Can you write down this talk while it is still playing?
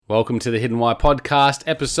Welcome to the Hidden Why podcast,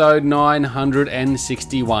 episode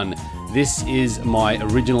 961. This is my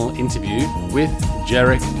original interview with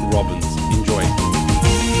Jairek Robbins. Enjoy.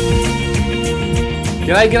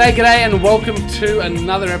 G'day, and welcome to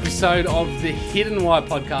another episode of the Hidden Why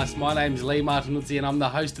podcast. My name's Lee Martinuzzi, and I'm the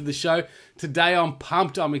host of the show. Today, I'm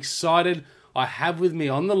pumped. I'm excited. I have with me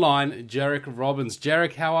on the line Jairek Robbins.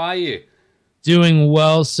 Jairek, how are you? Doing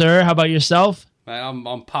well, sir. How about yourself? Mate,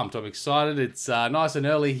 I'm pumped. I'm excited. It's nice and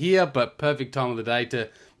early here, but perfect time of the day to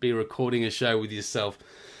be recording a show with yourself.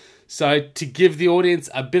 So to give the audience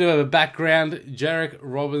a bit of a background, Jairek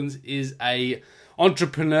Robbins is a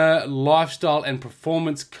entrepreneur, lifestyle and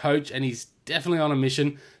performance coach, and he's definitely on a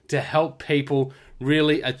mission to help people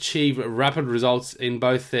really achieve rapid results in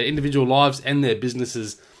both their individual lives and their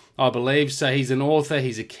businesses, I believe. So he's an author,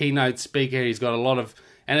 he's a keynote speaker, he's got a lot of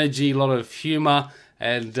energy, a lot of humor,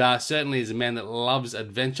 and certainly is a man that loves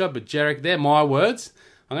adventure. But Jairek, they're my words.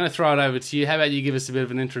 I'm going to throw it over to you. How about you give us a bit of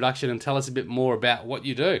an introduction and tell us a bit more about what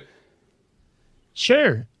you do?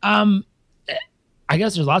 Sure. I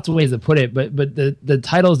guess there's lots of ways to put it, but the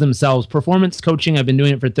titles themselves, performance coaching, I've been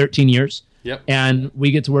doing it for 13 years. Yep. And we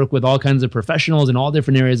get to work with all kinds of professionals in all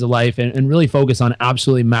different areas of life and really focus on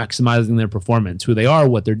absolutely maximizing their performance, who they are,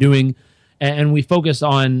 what they're doing. And we focus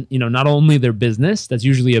on, not only their business, that's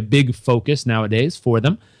usually a big focus nowadays for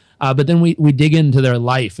them, but then we dig into their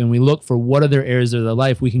life and we look for what other areas of their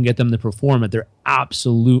life we can get them to perform at their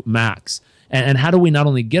absolute max. And how do we not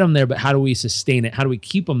only get them there, but how do we sustain it? How do we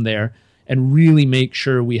keep them there and really make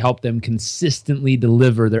sure we help them consistently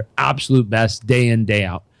deliver their absolute best day in, day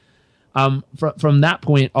out? From that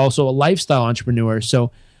point, also a lifestyle entrepreneur. So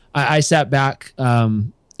I sat back,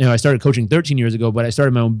 I started coaching 13 years ago, but I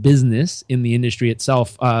started my own business in the industry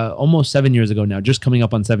itself almost 7 years ago now, just coming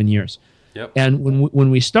up on 7 years. Yep. And when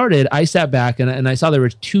we started, I sat back and I saw there were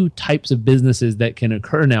two types of businesses that can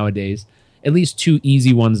occur nowadays, at least two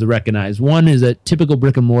easy ones to recognize. One is a typical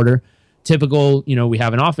brick and mortar. Typical, we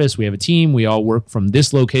have an office, we have a team, we all work from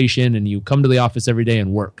this location, and you come to the office every day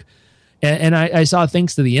and work. And I saw,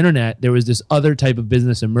 thanks to the internet, there was this other type of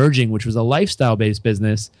business emerging, which was a lifestyle-based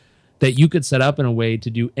business that you could set up in a way to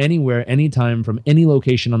do anywhere, anytime, from any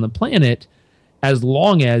location on the planet, as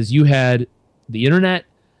long as you had the internet,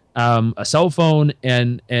 a cell phone,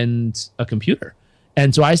 and a computer.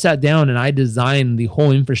 And so I sat down and I designed the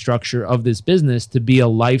whole infrastructure of this business to be a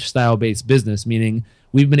lifestyle-based business, meaning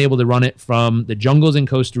we've been able to run it from the jungles in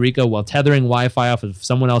Costa Rica while tethering Wi-Fi off of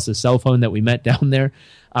someone else's cell phone that we met down there.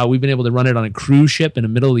 We've been able to run it on a cruise ship in the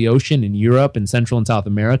middle of the ocean in Europe and Central and South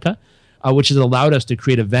America. Which has allowed us to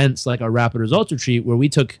create events like our Rapid Results Retreat, where we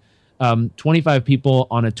took 25 people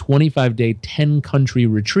on a 25-day, 10-country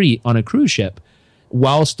retreat on a cruise ship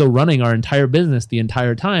while still running our entire business the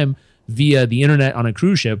entire time via the internet on a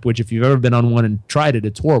cruise ship, which if you've ever been on one and tried it,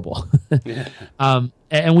 it's horrible. Yeah.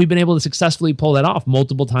 And we've been able to successfully pull that off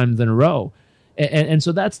multiple times in a row. And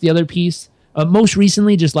so that's the other piece. Most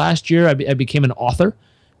recently, just last year, I became an author.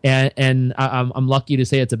 And I'm lucky to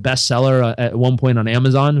say it's a bestseller at one point on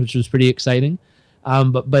Amazon, which was pretty exciting.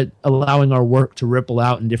 But allowing our work to ripple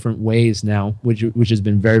out in different ways now, which has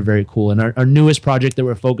been very, very cool. And our newest project that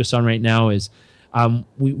we're focused on right now is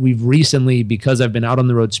we've recently, because I've been out on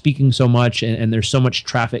the road speaking so much and there's so much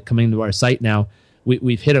traffic coming to our site now,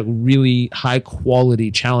 we've hit a really high quality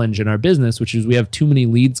challenge in our business, which is we have too many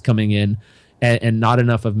leads coming in and not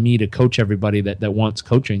enough of me to coach everybody that wants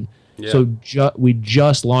coaching. Yeah. So we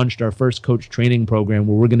just launched our first coach training program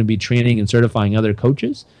where we're going to be training and certifying other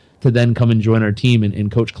coaches to then come and join our team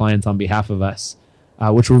and coach clients on behalf of us,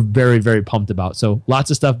 which we're very, very pumped about. So lots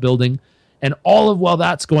of stuff building. And while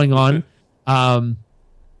that's going on,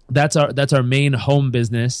 that's our main home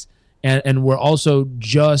business. And we're also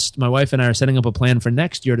my wife and I are setting up a plan for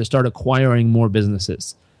next year to start acquiring more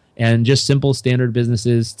businesses. And just simple standard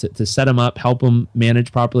businesses to set them up, help them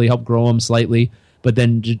manage properly, help grow them slightly, but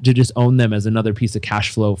then to just own them as another piece of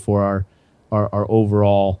cash flow for our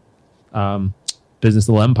overall business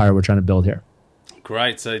little empire we're trying to build here.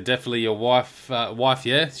 Great. So definitely your wife,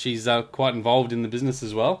 yeah, she's quite involved in the business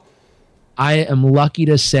as well. I am lucky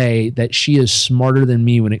to say that she is smarter than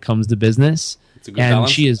me when it comes to business. It's a good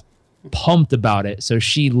balance. She is pumped about it. So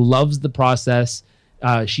she loves the process.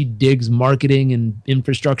 She digs marketing and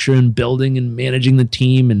infrastructure and building and managing the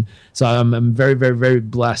team. And so I'm very, very, very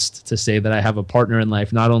blessed to say that I have a partner in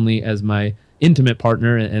life, not only as my intimate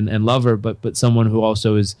partner and lover, but someone who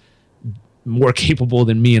also is more capable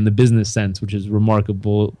than me in the business sense, which is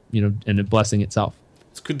remarkable, and a blessing itself.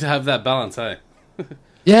 It's good to have that balance, hey?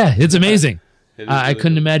 Yeah, it's amazing. It is I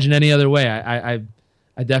couldn't imagine any other way.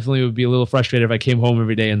 I definitely would be a little frustrated if I came home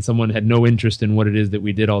every day and someone had no interest in what it is that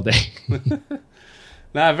we did all day.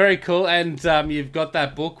 No, very cool. And you've got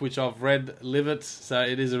that book, which I've read, Live It. So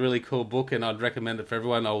it is a really cool book, and I'd recommend it for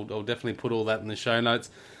everyone. I'll definitely put all that in the show notes.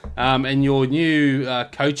 And your new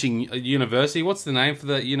coaching university, what's the name for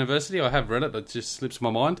the university? I have read it, but it just slips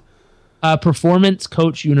my mind. Performance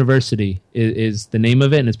Coach University is the name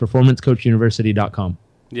of it, and it's performancecoachuniversity.com.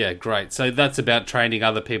 Yeah, great. So that's about training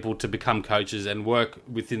other people to become coaches and work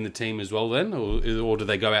within the team as well then? Or do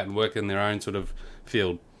they go out and work in their own sort of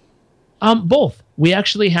field? Both. We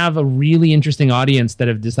actually have a really interesting audience that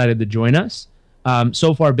have decided to join us.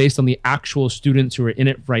 So far, based on the actual students who are in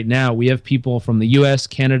it right now, we have people from the US,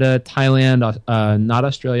 Canada, Thailand, not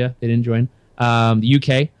Australia, they didn't join, the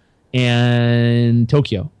UK, and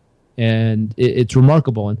Tokyo. And it's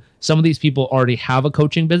remarkable. And some of these people already have a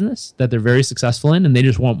coaching business that they're very successful in, and they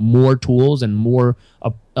just want more tools and more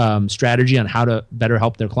strategy on how to better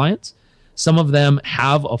help their clients. Some of them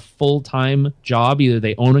have a full-time job. Either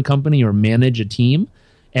they own a company or manage a team,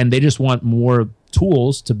 and they just want more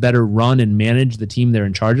tools to better run and manage the team they're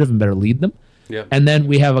in charge of and better lead them. Yeah. And then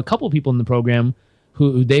we have a couple people in the program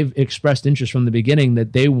who they've expressed interest from the beginning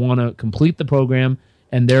that they want to complete the program,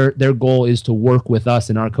 and their goal is to work with us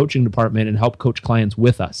in our coaching department and help coach clients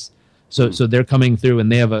with us. So they're coming through,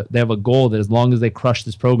 and they have a goal that as long as they crush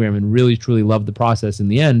this program and really truly love the process in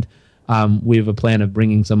the end, we have a plan of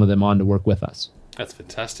bringing some of them on to work with us. That's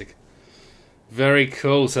fantastic. Very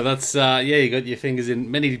cool. So that's, you got your fingers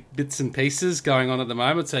in many bits and pieces going on at the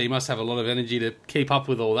moment, so you must have a lot of energy to keep up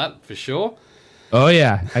with all that, for sure. Oh,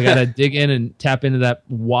 yeah. I got to dig in and tap into that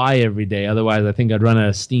why every day. Otherwise, I think I'd run out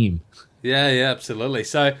of steam. Yeah, absolutely.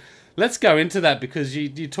 So let's go into that, because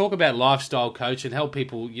you talk about lifestyle coach and help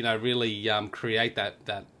people, really create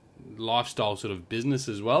that lifestyle sort of business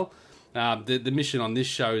as well. The mission on this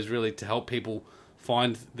show is really to help people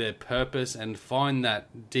find their purpose and find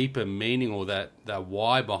that deeper meaning or that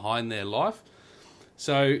why behind their life.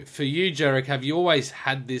 So for you, Jairek, have you always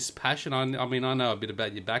had this passion? I mean, I know a bit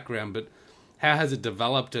about your background, but how has it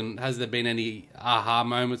developed, and has there been any aha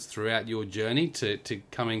moments throughout your journey to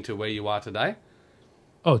coming to where you are today?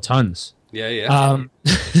 Oh, tons. Yeah.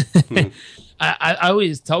 I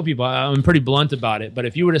always tell people, I'm pretty blunt about it, but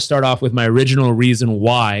if you were to start off with my original reason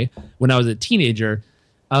why, when I was a teenager,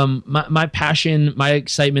 my passion, my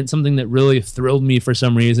excitement, something that really thrilled me for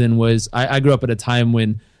some reason was I grew up at a time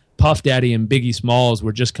when Puff Daddy and Biggie Smalls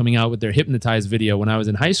were just coming out with their Hypnotize video when I was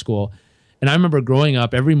in high school. And I remember growing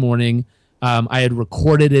up every morning, I had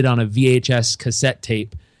recorded it on a VHS cassette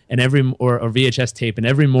tape or VHS tape, and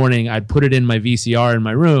every morning I'd put it in my VCR in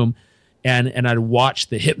my room, and I'd watch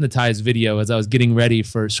the Hypnotize video as I was getting ready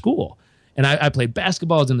for school. And I played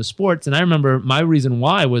basketball, I was into sports, and I remember my reason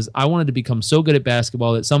why was I wanted to become so good at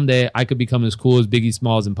basketball that someday I could become as cool as Biggie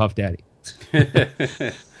Smalls and Puff Daddy.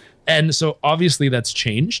 And so obviously that's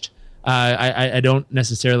changed. I don't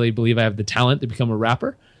necessarily believe I have the talent to become a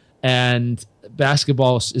rapper, and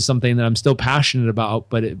basketball is something that I'm still passionate about,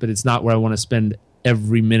 but it's not where I want to spend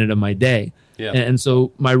every minute of my day. Yeah. And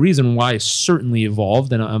so my reason why certainly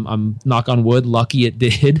evolved, and I'm knock on wood, lucky it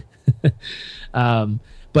did.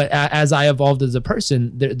 But as I evolved as a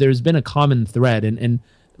person, there's been a common thread, and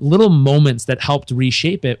little moments that helped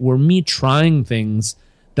reshape it were me trying things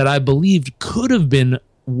that I believed could have been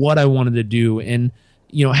what I wanted to do, and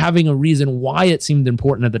having a reason why it seemed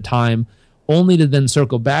important at the time, only to then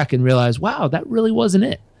circle back and realize, wow, that really wasn't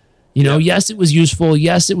it. Yes, it was useful.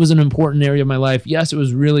 Yes, it was an important area of my life. Yes, it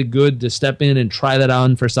was really good to step in and try that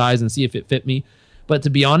on for size and see if it fit me. But to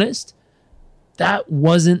be honest, that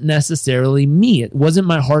wasn't necessarily me. It wasn't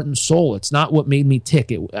my heart and soul. It's not what made me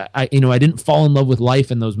tick. I didn't fall in love with life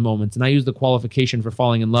in those moments. And I use the qualification for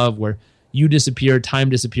falling in love where you disappear, time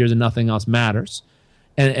disappears, and nothing else matters.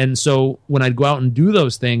 And so when I'd go out and do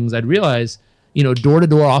those things, I'd realize,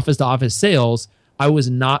 door-to-door, office-to-office sales, I was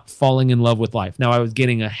not falling in love with life. Now, I was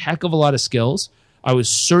getting a heck of a lot of skills. I was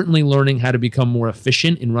certainly learning how to become more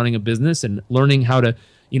efficient in running a business and learning how to,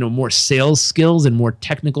 more sales skills and more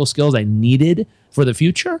technical skills I needed for the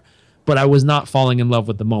future, but I was not falling in love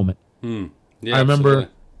with the moment. Yeah, I remember,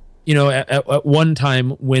 at one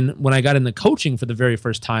time when I got into coaching for the very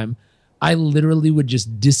first time, I literally would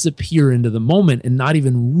just disappear into the moment and not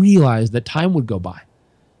even realize that time would go by.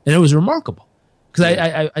 And it was remarkable. Because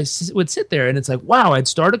I would sit there and it's like, wow, I'd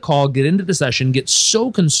start a call, get into the session, get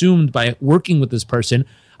so consumed by working with this person,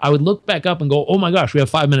 I would look back up and go, oh my gosh, we have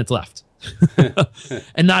 5 minutes left.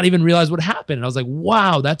 And not even realize what happened. And I was like,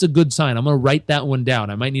 wow, that's a good sign. I'm going to write that one down.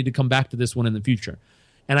 I might need to come back to this one in the future.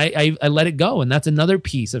 And I let it go. And that's another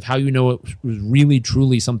piece of how it was really,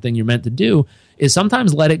 truly something you're meant to do, is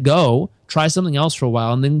sometimes let it go, try something else for a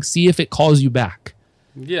while, and then see if it calls you back.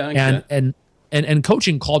 Yeah. Okay. And And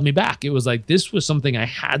coaching called me back. It was like, this was something I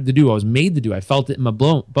had to do. I was made to do. I felt it in my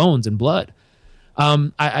bones and blood.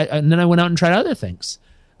 And then I went out and tried other things.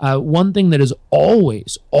 One thing that has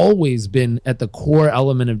always been at the core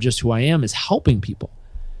element of just who I am is helping people.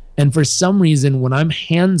 And for some reason, when I'm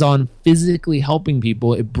hands-on physically helping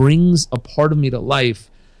people, it brings a part of me to life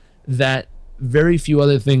that very few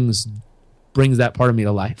other things brings that part of me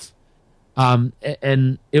to life.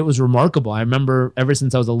 And it was remarkable. I remember ever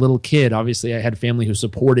since I was a little kid, obviously I had family who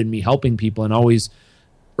supported me helping people and always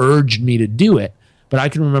urged me to do it. But I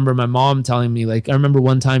can remember my mom telling me, like, I remember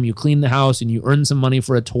one time you cleaned the house and you earned some money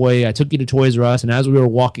for a toy. I took you to Toys R Us, and as we were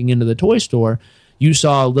walking into the toy store, you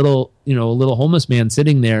saw a little homeless man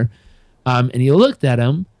sitting there, and you looked at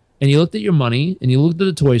him, and you looked at your money, and you looked at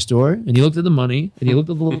the toy store, and you looked at the money, and you looked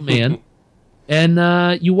at the little man,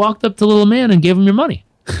 and you walked up to the little man and gave him your money.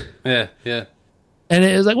 Yeah. And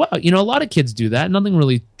it was like, wow, a lot of kids do that. Nothing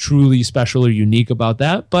really truly special or unique about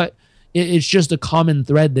that, but it's just a common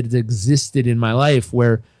thread that has existed in my life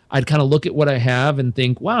where I'd kind of look at what I have and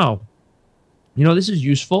think, wow, this is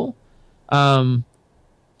useful. Wow,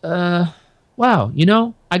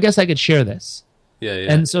 I guess I could share this. Yeah.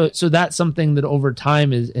 And so that's something that over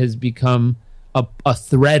time has become a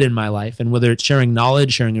thread in my life. And whether it's sharing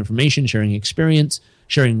knowledge, sharing information, sharing experience,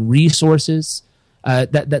 sharing resources,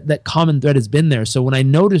 that common thread has been there. So when I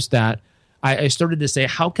noticed that, I started to say,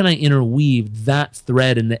 how can I interweave that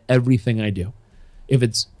thread into everything I do? If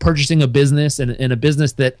it's purchasing a business and a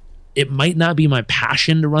business that it might not be my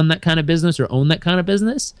passion to run that kind of business or own that kind of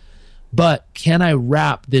business, but can I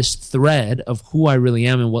wrap this thread of who I really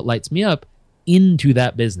am and what lights me up into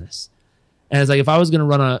that business? And it's like, if I was going to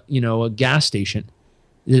run a gas station,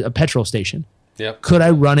 a petrol station, could I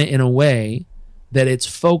run it in a way that it's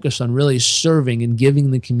focused on really serving and giving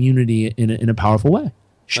the community in a powerful way?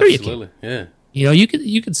 Sure, absolutely. You can.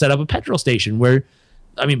 You could set up a petrol station where,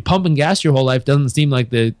 pumping gas your whole life doesn't seem like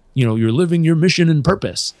you're living your mission and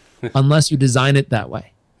purpose unless you design it that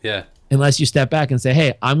way. Yeah. Unless you step back and say,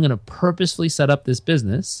 hey, I'm going to purposefully set up this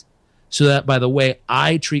business so that by the way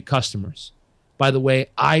I treat customers, by the way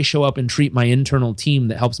I show up and treat my internal team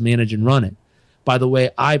that helps manage and run it, by the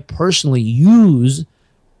way I personally use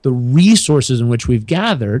the resources in which we've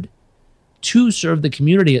gathered to serve the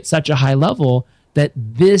community at such a high level that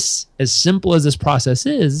this, as simple as this process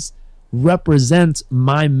is, represents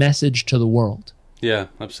my message to the world. Yeah,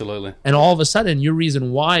 absolutely. And all of a sudden, your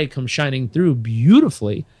reason why comes shining through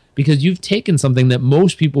beautifully because you've taken something that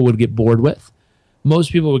most people would get bored with.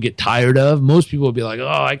 Most people would get tired of. Most people would be like, oh,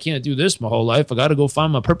 I can't do this my whole life. I got to go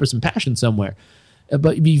find my purpose and passion somewhere.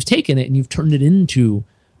 But you've taken it and you've turned it into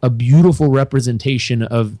a beautiful representation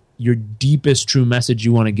of your deepest true message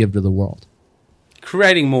you want to give to the world.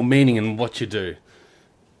 Creating more meaning in what you do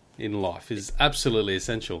in life is absolutely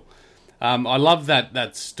essential. I love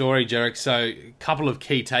that story, Jairek. So a couple of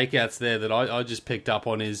key takeouts there that I just picked up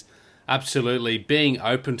on is absolutely being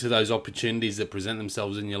open to those opportunities that present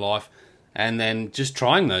themselves in your life and then just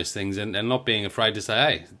trying those things and not being afraid to say,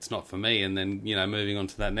 hey, it's not for me, and then moving on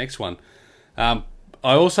to that next one. I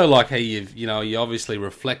also like how you obviously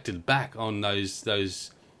reflected back on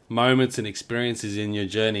those moments and experiences in your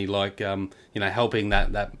journey, like helping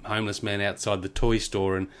that homeless man outside the toy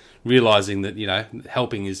store and realizing that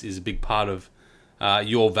helping is a big part of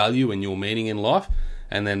your value and your meaning in life,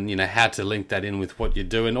 and then how to link that in with what you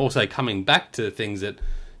do, and also coming back to things that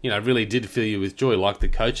really did fill you with joy, like the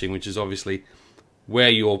coaching, which is obviously where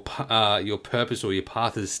your purpose or your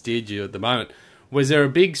path has steered you at the moment. Was there a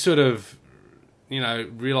big sort of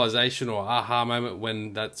realization or aha moment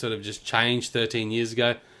when that sort of just changed 13 years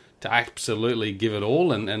ago to absolutely give it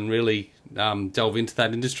all and really delve into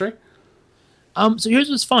that industry? So here's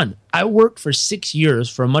what's fun. I worked for 6 years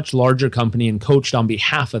for a much larger company and coached on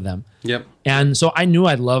behalf of them. Yep. And so I knew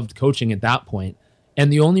I loved coaching at that point.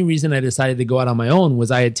 And the only reason I decided to go out on my own was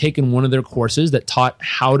I had taken one of their courses that taught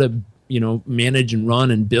how to, manage and run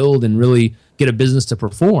and build and really get a business to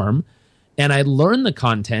perform. And I learned the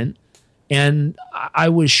content and I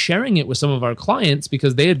was sharing it with some of our clients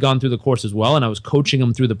because they had gone through the course as well. And I was coaching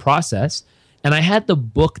them through the process. And I had the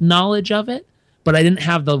book knowledge of it, but I didn't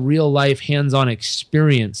have the real life hands-on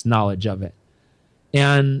experience knowledge of it.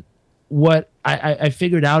 And what I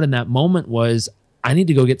figured out in that moment was I need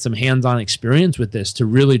to go get some hands-on experience with this to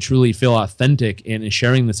really, truly feel authentic in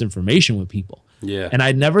sharing this information with people. Yeah. And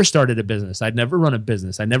I'd never started a business. I'd never run a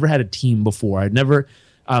business. I never had a team before. I'd never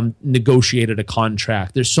negotiated a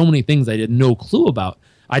contract. There's so many things I had no clue about.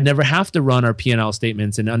 I'd never have to run our P&L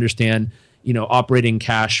statements and understand, operating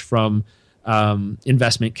cash from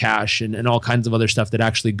investment cash and all kinds of other stuff that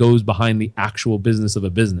actually goes behind the actual business of a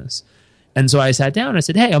business. And so I sat down and I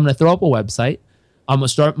said, hey, I'm going to throw up a website. I'm going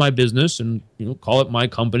to start my business and call it my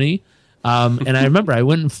company. And I remember I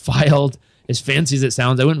went and filed, as fancy as it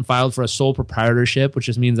sounds, I went and filed for a sole proprietorship, which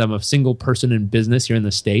just means I'm a single person in business here in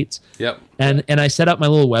the States. Yep. And I set up my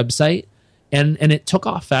little website, and it took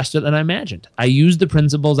off faster than I imagined. I used the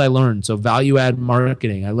principles I learned. So value add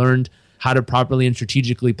marketing. I learned how to properly and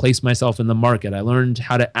strategically place myself in the market. I learned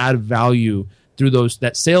how to add value through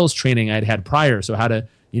that sales training I'd had prior. So how to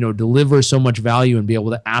deliver so much value and be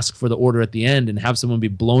able to ask for the order at the end and have someone be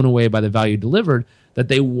blown away by the value delivered that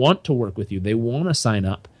they want to work with you. They want to sign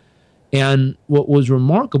up. And what was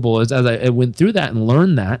remarkable is as I went through that and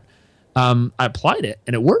learned that, I applied it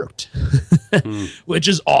and it worked, which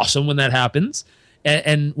is awesome when that happens.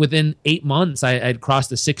 And within 8 months, I'd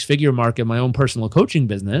crossed the 6-figure mark in my own personal coaching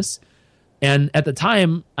business. And at the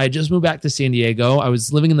time, I just moved back to San Diego. I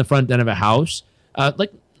was living in the front den of a house,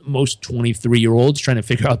 like most 23-year-olds trying to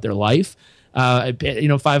figure out their life. I paid,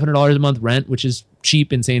 $500 a month rent, which is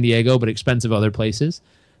cheap in San Diego, but expensive other places.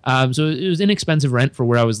 So it was inexpensive rent for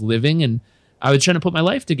where I was living, and I was trying to put my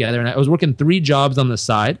life together. And I was working 3 jobs on the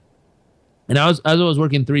side. And as I was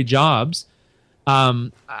working 3 jobs,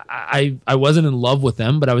 I wasn't in love with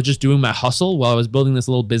them, but I was just doing my hustle while I was building this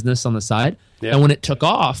little business on the side. Yeah. And when it took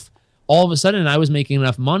off, all of a sudden I was making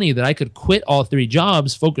enough money that I could quit all 3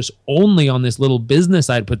 jobs, focus only on this little business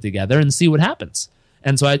I'd put together and see what happens.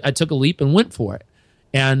 And so I took a leap and went for it.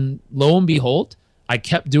 And lo and behold, I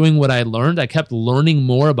kept doing what I learned. I kept learning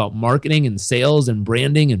more about marketing and sales and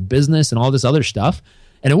branding and business and all this other stuff.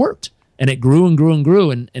 And it worked. And it grew and grew and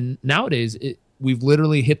grew. And nowadays, we've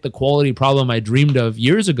literally hit the quality problem I dreamed of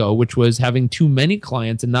years ago, which was having too many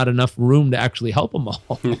clients and not enough room to actually help them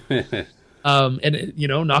all.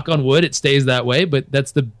 Knock on wood, it stays that way. But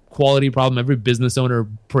that's the quality problem every business owner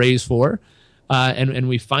prays for. And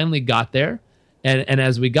we finally got there. And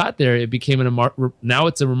as we got there, it became now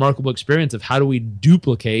it's a remarkable experience of how do we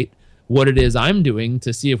duplicate what it is I'm doing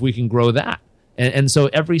to see if we can grow that. And so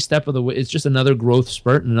every step of the way, it's just another growth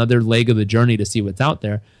spurt and another leg of the journey to see what's out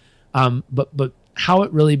there. But how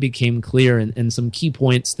it really became clear and some key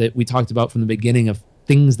points that we talked about from the beginning of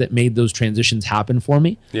things that made those transitions happen for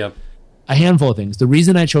me. Yeah. A handful of things. The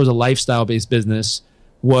reason I chose a lifestyle-based business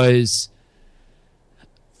was,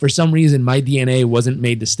 for some reason, my DNA wasn't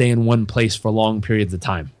made to stay in one place for long periods of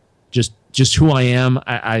time. Just who I am.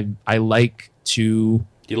 I like to...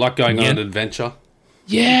 You like going on an adventure?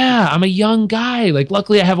 Yeah, I'm a young guy. Like,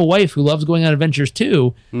 luckily, I have a wife who loves going on adventures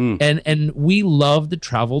too, and we love to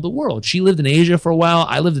travel the world. She lived in Asia for a while.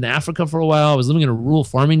 I lived in Africa for a while. I was living in a rural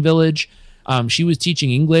farming village. She was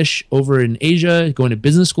teaching English over in Asia, going to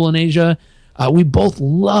business school in Asia. We both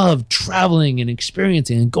love traveling and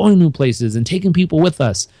experiencing and going new places and taking people with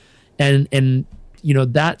us, and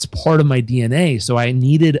that's part of my DNA. So I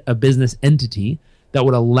needed a business entity that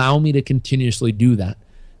would allow me to continuously do that.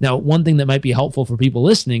 Now, one thing that might be helpful for people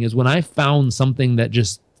listening is when I found something that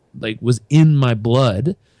just was in my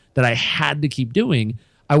blood that I had to keep doing,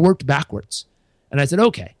 I worked backwards. And I said,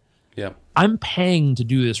 okay, yeah, I'm paying to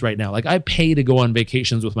do this right now. Like, I pay to go on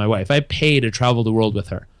vacations with my wife. I pay to travel the world with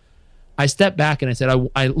her. I stepped back and I said,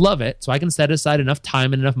 I love it, so I can set aside enough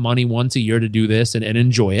time and enough money once a year to do this and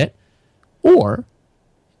enjoy it. Or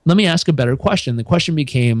let me ask a better question. The question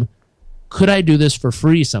became, could I do this for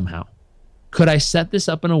free somehow? Could I set this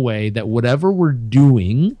up in a way that whatever we're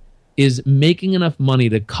doing is making enough money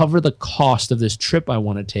to cover the cost of this trip I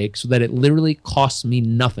want to take so that it literally costs me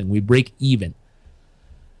nothing? We break even.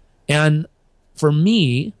 And for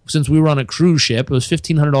me, since we were on a cruise ship, it was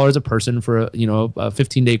 $1,500 a person for a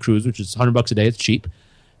 15-day cruise, which is $100 a day. It's cheap.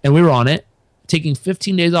 And we were on it, taking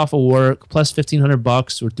 15 days off of work, plus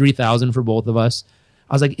 $1,500 or $3,000 for both of us.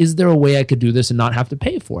 I was like, is there a way I could do this and not have to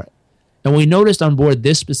pay for it? And we noticed on board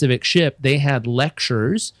this specific ship, they had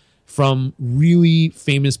lectures from really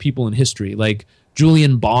famous people in history, like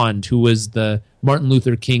Julian Bond, who was the Martin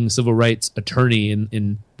Luther King civil rights attorney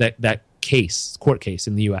in that court case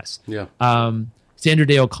in the U.S. Yeah. Sandra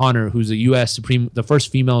Day O'Connor, who's the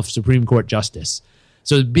first female Supreme Court justice.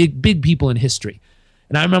 So big people in history.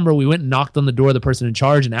 And I remember we went and knocked on the door of the person in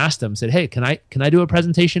charge and asked them, said, hey, can I do a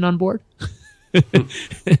presentation on board?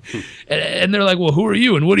 And they're like, well, who are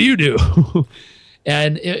you and what do you do?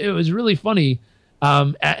 And it was really funny.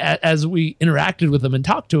 As we interacted with them and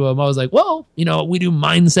talked to them, I was like, well, we do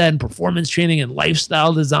mindset and performance training and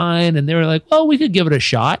lifestyle design. And they were like, well, we could give it a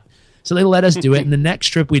shot. So they let us do it. And the next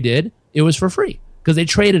trip we did, it was for free because they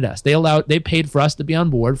traded us. They paid for us to be on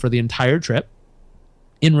board for the entire trip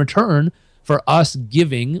in return for us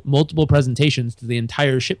giving multiple presentations to the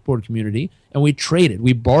entire shipboard community. And we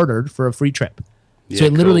bartered for a free trip. Yeah, so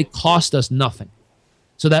it literally cost us nothing.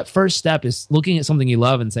 So that first step is looking at something you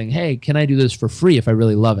love and saying, hey, can I do this for free if I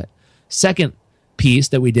really love it? Second piece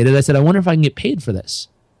that we did is I said, I wonder if I can get paid for this.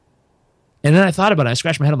 And then I thought about it. I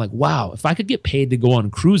scratched my head. I'm like, wow, if I could get paid to go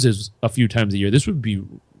on cruises a few times a year, this would be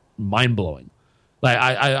mind-blowing. Like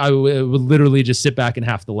I would literally just sit back and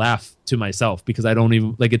have to laugh to myself because I don't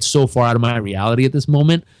even, like, it's so far out of my reality at this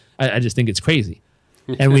moment. I just think it's crazy.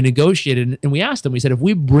 And we negotiated and we asked them, we said, if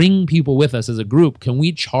we bring people with us as a group, can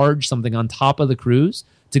we charge something on top of the cruise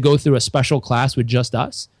to go through a special class with just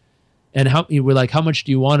us? And we're like, how much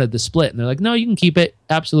do you want the split? And they're like, no, you can keep it.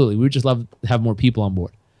 Absolutely. We would just love to have more people on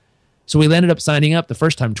board. So we ended up signing up the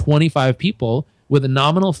first time 25 people with a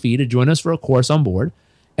nominal fee to join us for a course on board.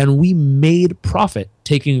 And we made profit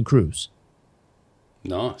taking a cruise.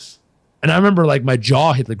 Nice. And I remember like my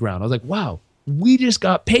jaw hit the ground. I was like, wow, we just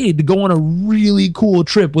got paid to go on a really cool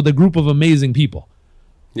trip with a group of amazing people.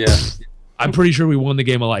 Yeah. I'm pretty sure we won the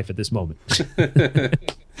game of life at this moment.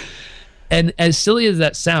 And as silly as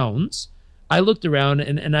that sounds, I looked around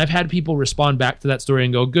and I've had people respond back to that story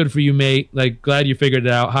and go, good for you, mate. Like, glad you figured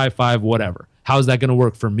it out. High five, whatever. How's that going to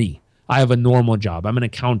work for me? I have a normal job. I'm an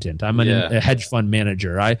accountant. I'm a hedge fund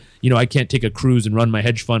manager. I can't take a cruise and run my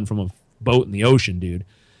hedge fund from a boat in the ocean, dude.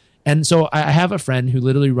 And so I have a friend who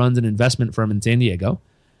literally runs an investment firm in San Diego,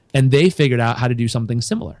 and they figured out how to do something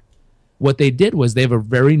similar. What they did was they have a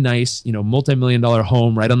very nice, multi-million-dollar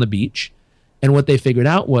home right on the beach. And what they figured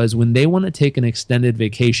out was when they want to take an extended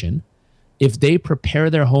vacation, if they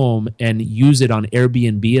prepare their home and use it on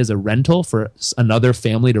Airbnb as a rental for another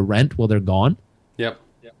family to rent while they're gone,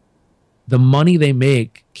 the money they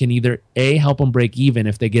make can either A, help them break even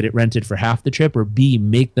if they get it rented for half the trip, or B,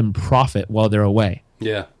 make them profit while they're away.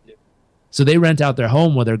 Yeah. So they rent out their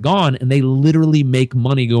home while they're gone, and they literally make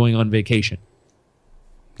money going on vacation.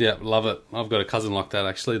 Yeah, love it. I've got a cousin like that,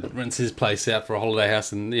 actually, that rents his place out for a holiday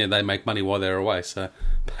house, and they make money while they're away. So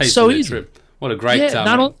pays for their trip. What a great,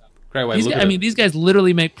 great way to look at it. These guys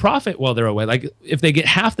literally make profit while they're away. Like, if they get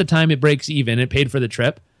half the time it breaks even, it paid for the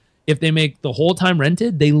trip. If they make the whole time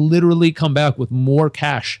rented, they literally come back with more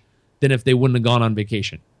cash than if they wouldn't have gone on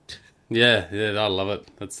vacation. Yeah, I love it.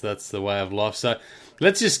 That's the way of life. So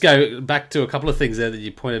let's just go back to a couple of things there that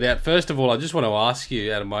you pointed out. First of all, I just want to ask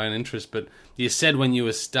you, out of my own interest, but you said when you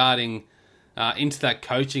were starting into that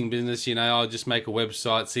coaching business, I'll just make a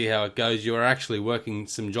website, see how it goes. You were actually working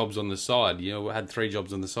some jobs on the side. You had 3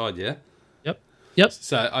 jobs on the side, yeah? Yep.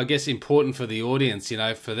 So I guess important for the audience,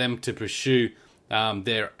 for them to pursue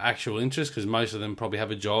their actual interest, because most of them probably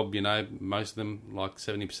have a job, most of them, like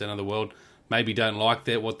 70% of the world, maybe don't like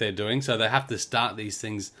what they're doing. So they have to start these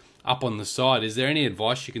things up on the side. Is there any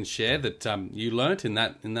advice you can share that you learnt in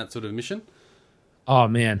that sort of mission? Oh,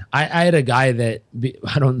 man. I had a guy that,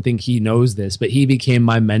 I don't think he knows this, but he became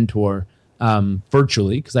my mentor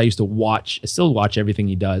virtually, because I still watch everything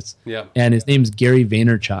he does. Yeah. And his name's Gary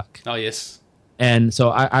Vaynerchuk. Oh, yes. And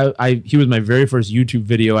so he was my very first YouTube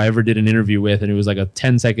video I ever did an interview with, and it was like a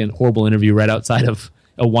 10-second horrible interview right outside of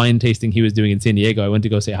a wine tasting he was doing in San Diego. I went to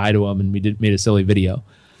go say hi to him, and we made a silly video.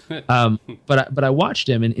 But I watched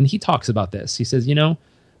him, and he talks about this. He says,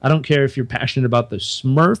 I don't care if you're passionate about the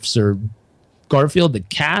Smurfs or Garfield the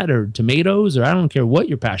cat or tomatoes, or I don't care what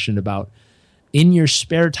you're passionate about. In your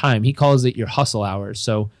spare time, he calls it your hustle hours.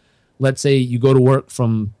 So let's say you go to work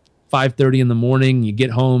from 5:30 in the morning, you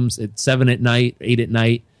get home at 7 at night, 8 at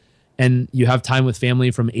night, and you have time with family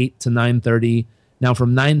from 8 to 9:30. Now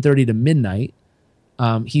from 9:30 to midnight,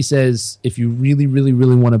 he says, if you really, really,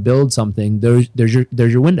 really want to build something, there's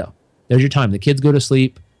your window. There's your time. The kids go to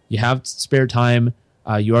sleep. You have spare time.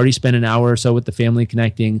 You already spent an hour or so with the family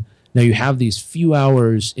connecting. Now you have these few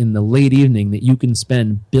hours in the late evening that you can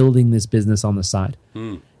spend building this business on the side.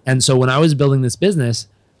 And so when I was building this business,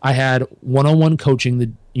 I had one-on-one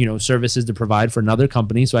coaching, services to provide for another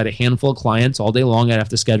company. So I had a handful of clients all day long I'd have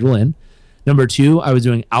to schedule in. Number 2, I was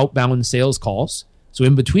doing outbound sales calls. So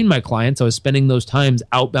in between my clients, I was spending those times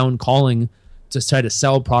outbound calling to try to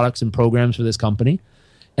sell products and programs for this company.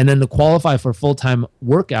 And then to qualify for full-time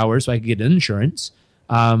work hours so I could get insurance,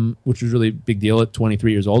 which was really a big deal at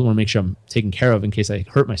 23 years old. I want to make sure I'm taken care of in case I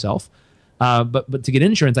hurt myself. But to get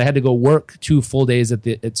insurance, I had to go work 2 full days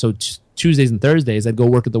so Tuesdays and Thursdays, I'd go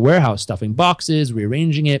work at the warehouse, stuffing boxes,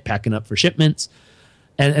 rearranging it, packing up for shipments.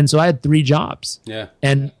 And so I had 3 jobs. Yeah.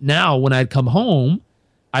 And now when I'd come home,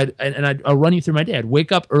 I'll run you through my day. I'd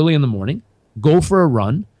wake up early in the morning, go for a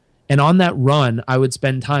run. And on that run, I would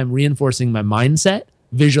spend time reinforcing my mindset,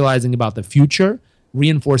 visualizing about the future,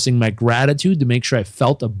 reinforcing my gratitude to make sure I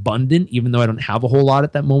felt abundant, even though I don't have a whole lot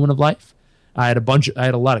at that moment of life. I had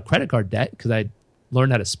a lot of credit card debt because I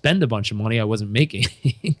learned how to spend a bunch of money I wasn't making.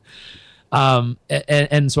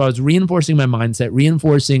 And so I was reinforcing my mindset,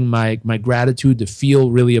 reinforcing my gratitude to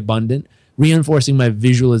feel really abundant, reinforcing my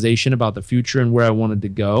visualization about the future and where I wanted to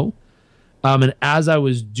go. And as I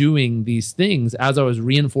was doing these things, as I was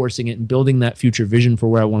reinforcing it and building that future vision for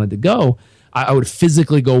where I wanted to go, I would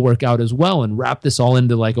physically go work out as well and wrap this all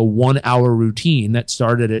into like a 1 hour routine that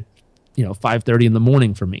started at 5:30 in the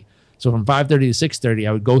morning for me. So from 5:30 to 6:30,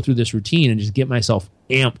 I would go through this routine and just get myself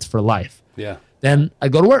amped for life. Yeah. Then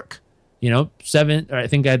I'd go to work. 7, or I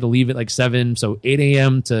think I had to leave at like 7. So 8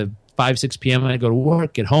 a.m. to 5, 6 p.m. I'd go to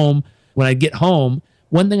work, get home. When I get home,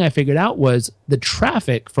 one thing I figured out was the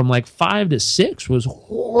traffic from like 5 to 6 was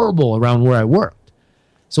horrible around where I worked.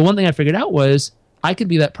 So one thing I figured out was I could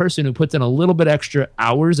be that person who puts in a little bit extra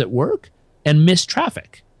hours at work and miss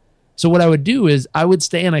traffic. So what I would do is I would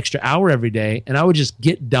stay an extra hour every day and I would just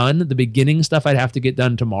get done the beginning stuff I'd have to get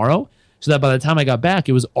done tomorrow so that by the time I got back,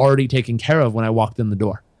 it was already taken care of when I walked in the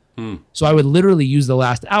door. So I would literally use the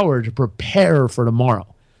last hour to prepare for tomorrow,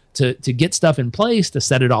 to get stuff in place, to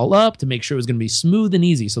set it all up, to make sure it was going to be smooth and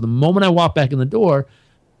easy. So the moment I walked back in the door,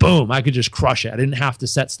 boom, I could just crush it. I didn't have to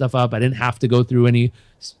set stuff up. I didn't have to go through any,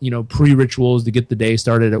 pre-rituals to get the day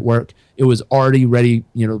started at work. It was already ready,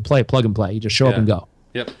 to play, plug and play. You just show up and go.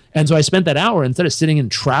 Yep. And so I spent that hour, instead of sitting in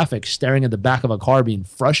traffic, staring at the back of a car, being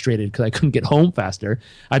frustrated because I couldn't get home faster,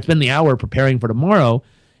 I'd spend the hour preparing for tomorrow.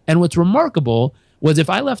 And what's remarkable was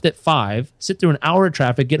if I left at 5, sit through an hour of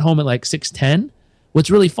traffic, get home at like 6:10,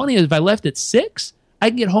 what's really funny is if I left at 6, I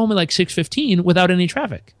can get home at like 6:15 without any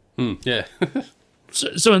traffic. Yeah.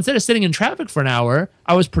 So instead of sitting in traffic for an hour,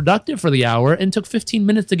 I was productive for the hour and took 15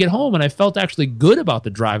 minutes to get home. And I felt actually good about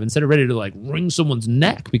the drive instead of ready to like wring someone's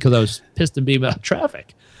neck because I was pissed and being about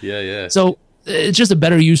traffic. Yeah. So it's just a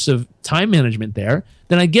better use of time management there.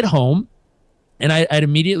 Then I get home and I'd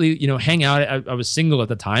immediately, hang out. I was single at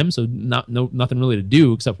the time, so nothing really to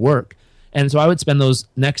do except work. And so I would spend those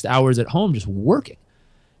next hours at home just working.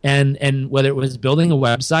 And whether it was building a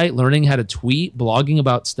website, learning how to tweet, blogging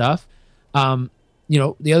about stuff,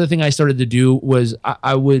 the other thing I started to do was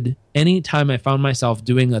I would, anytime I found myself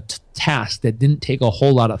doing a task that didn't take a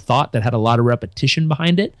whole lot of thought, that had a lot of repetition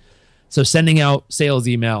behind it. So sending out sales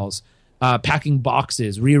emails, packing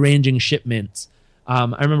boxes, rearranging shipments. I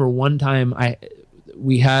remember one time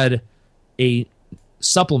we had a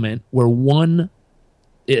supplement where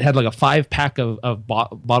it had like a 5-pack of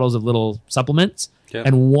bottles of little supplements,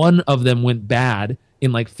 and one of them went bad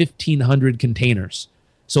in like 1,500 containers.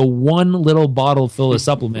 So one little bottle full of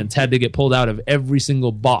supplements had to get pulled out of every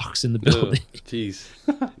single box in the building. Jeez.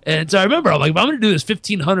 And so I remember I'm like, I'm going to do this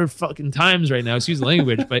 1,500 fucking times right now, excuse the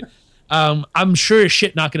language, but I'm sure as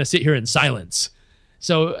shit not going to sit here in silence.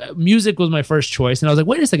 So music was my first choice. And I was like,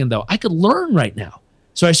 wait a second though, I could learn right now.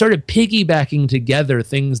 So I started piggybacking together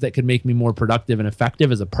things that could make me more productive and effective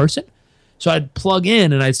as a person. So I'd plug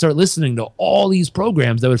in and I'd start listening to all these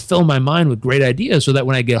programs that would fill my mind with great ideas so that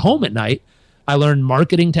when I get home at night, I learned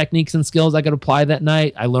marketing techniques and skills I could apply that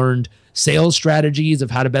night. I learned sales strategies of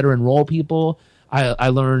how to better enroll people. I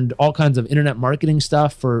learned all kinds of internet marketing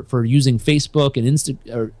stuff for using Facebook and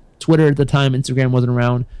or Twitter at the time. Instagram wasn't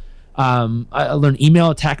around. I learned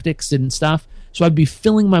email tactics and stuff. So I'd be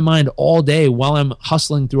filling my mind all day while I'm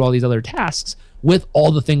hustling through all these other tasks with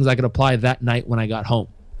all the things I could apply that night when I got home.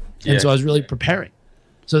 And so I was really preparing.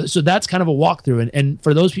 So that's kind of a walkthrough. And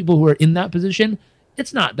for those people who are in that position,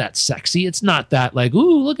 it's not that sexy. It's not that like,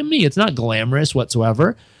 ooh, look at me. It's not glamorous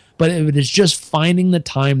whatsoever. But it is just finding the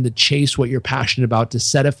time to chase what you're passionate about, to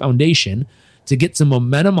set a foundation, to get some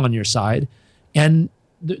momentum on your side. And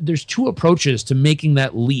there's two approaches to making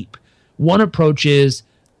that leap. One approach is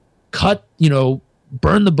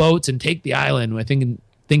burn the boats and take the island. I think in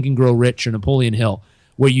Think and Grow Rich or Napoleon Hill,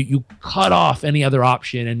 where you cut off any other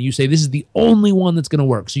option and you say, this is the only one that's going to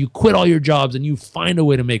work. So you quit all your jobs and you find a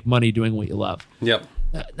way to make money doing what you love. Yep.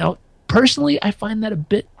 Now, personally, I find that a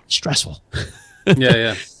bit stressful.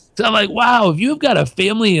 Yeah. So I'm like, wow, if you've got a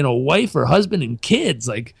family and a wife or husband and kids,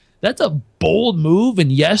 like that's a bold move.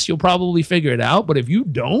 And yes, you'll probably figure it out. But if you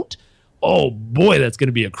don't, oh boy, that's going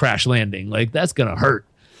to be a crash landing. Like that's going to hurt.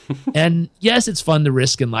 And yes, it's fun to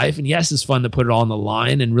risk in life. And yes, it's fun to put it all on the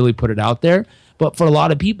line and really put it out there. But for a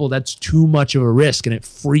lot of people, that's too much of a risk and it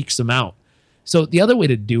freaks them out. So the other way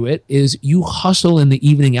to do it is you hustle in the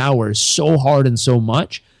evening hours so hard and so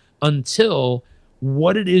much until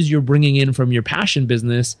what it is you're bringing in from your passion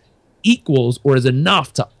business equals or is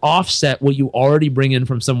enough to offset what you already bring in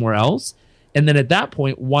from somewhere else. And then at that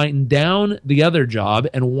point, wind down the other job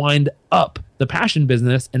and wind up the passion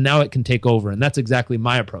business. And now it can take over. And that's exactly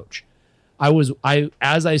my approach.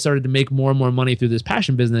 As I started to make more and more money through this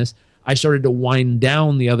passion business, I started to wind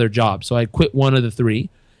down the other job. So I quit one of the 3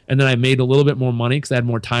 And then I made a little bit more money because I had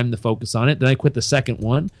more time to focus on it. Then I quit the second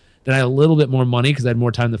one. Then I had a little bit more money because I had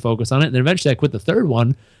more time to focus on it. And then eventually I quit the third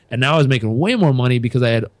one. And now I was making way more money because I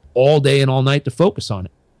had all day and all night to focus on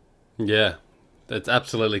it. Yeah, that's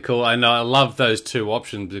absolutely cool. I know I love those two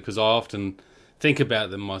options because I often think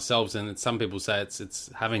about them myself. And some people say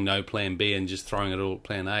it's having no plan B and just throwing it all at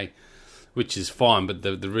plan A, which is fine. But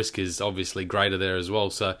the risk is obviously greater there as well.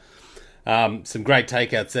 So some great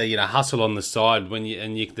takeouts there. Hustle on the side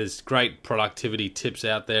there's great productivity tips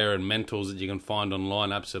out there and mentors that you can find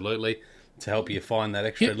online. Absolutely, to help you find that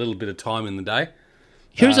extra little bit of time in the day.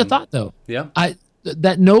 Here's a thought though. Yeah.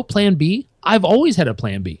 That no plan B. I've always had a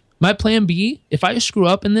plan B. My plan B, if I screw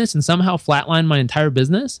up in this and somehow flatline my entire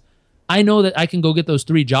business, I know that I can go get those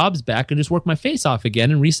 3 jobs back and just work my face off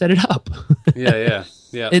again and reset it up. Yeah.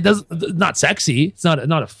 It does not sexy. It's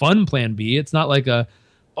not a fun plan B. It's not like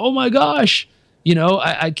oh my gosh,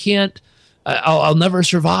 I can't, I'll never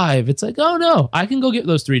survive. It's like, oh no, I can go get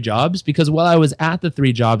those 3 jobs because while I was at the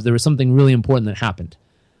 3 jobs, there was something really important that happened.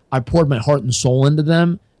 I poured my heart and soul into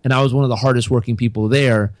them, and I was one of the hardest working people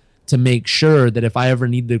there to make sure that if I ever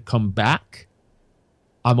need to come back,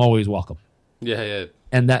 I'm always welcome. Yeah.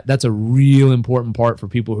 And that's a real important part for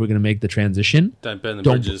people who are going to make the transition. Don't burn the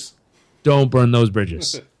bridges. Don't burn those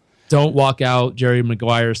bridges. Don't walk out Jerry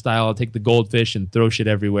Maguire style, take the goldfish and throw shit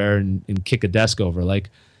everywhere and kick a desk over. Like,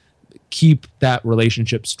 keep that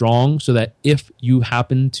relationship strong so that if you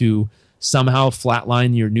happen to somehow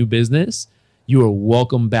flatline your new business, you are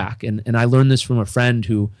welcome back. And I learned this from a friend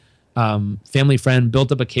who, family friend,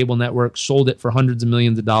 built up a cable network, sold it for hundreds of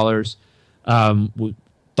millions of dollars,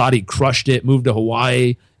 thought he crushed it, moved to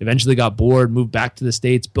Hawaii, eventually got bored, moved back to the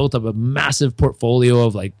States, built up a massive portfolio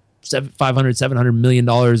of like $700 million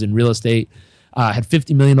in real estate, had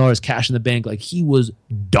 $50 million cash in the bank. Like, he was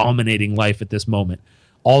dominating life at this moment.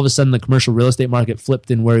 All of a sudden, the commercial real estate market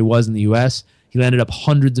flipped in where he was in the US. He landed up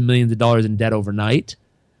hundreds of millions of dollars in debt overnight.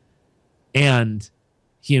 And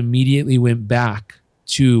he immediately went back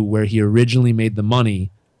to where he originally made the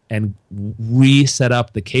money and reset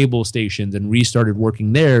up the cable stations and restarted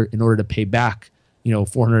working there in order to pay back,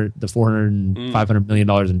 $400 and $500 million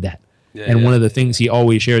in debt. One of the things he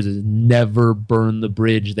always shares is never burn the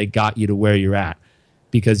bridge that got you to where you're at,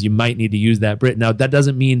 because you might need to use that bridge. Now, that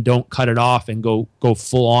doesn't mean don't cut it off and go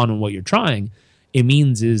full on what you're trying. It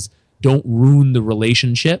means is don't ruin the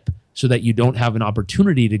relationship so that you don't have an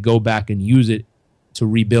opportunity to go back and use it to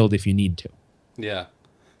rebuild if you need to. Yeah.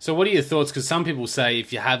 So what are your thoughts? Because some people say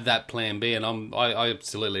if you have that plan B, and I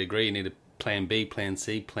absolutely agree, you need a plan B, plan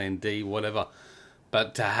C, plan D, whatever.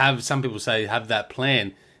 But some people say have that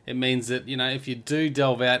plan. It means that, if you do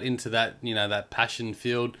delve out into that, that passion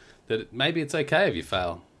field, that maybe it's okay if you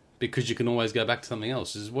fail because you can always go back to something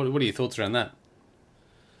else. What are your thoughts around that?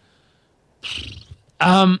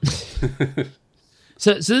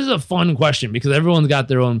 So this is a fun question because everyone's got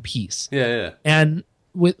their own piece. Yeah. And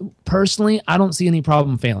personally, I don't see any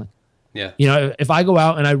problem failing. Yeah. If I go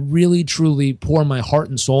out and I really, truly pour my heart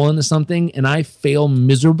and soul into something and I fail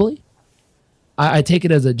miserably, I take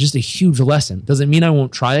it as just a huge lesson. Does it mean I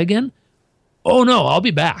won't try again? Oh, no, I'll be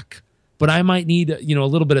back. But I might need, a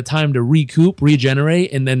little bit of time to recoup,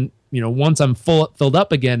 regenerate, and then, once I'm filled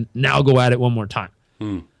up again, now go at it one more time.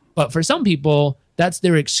 But for some people, that's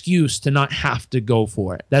their excuse to not have to go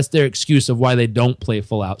for it. That's their excuse of why they don't play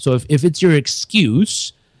full out. So if it's your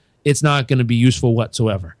excuse, it's not going to be useful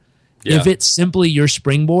whatsoever. Yeah. If it's simply your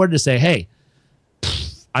springboard to say, hey,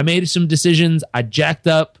 I made some decisions, I jacked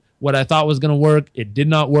up what I thought was going to work, it did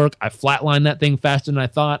not work, I flatlined that thing faster than I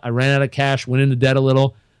thought, I ran out of cash, went into debt a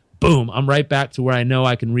little, boom, I'm right back to where I know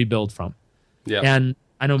I can rebuild from. Yeah. And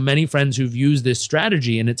I know many friends who've used this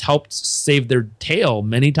strategy and it's helped save their tail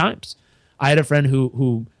many times. I had a friend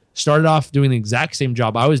who started off doing the exact same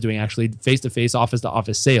job I was doing, actually, face-to-face,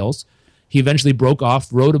 office-to-office sales. He eventually broke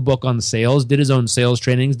off, wrote a book on the sales, did his own sales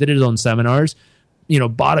trainings, did his own seminars,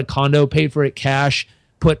 bought a condo, paid for it cash,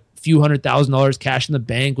 put a few $100,000 cash in the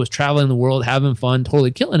bank, was traveling the world, having fun,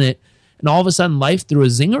 totally killing it. And all of a sudden, life threw a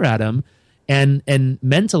zinger at him. And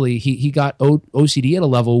mentally, he got OCD at a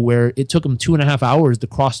level where it took him 2.5 hours to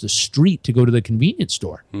cross the street to go to the convenience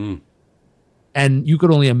store. And you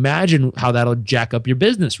could only imagine how that'll jack up your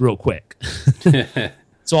business real quick.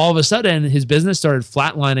 So all of a sudden, his business started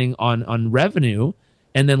flatlining on revenue.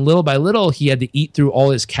 And then little by little, he had to eat through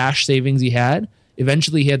all his cash savings he had.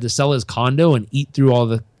 Eventually, he had to sell his condo and eat through all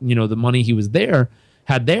the, the money he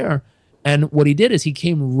had there. And what he did is he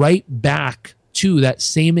came right back to that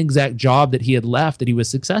same exact job that he had left that he was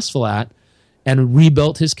successful at and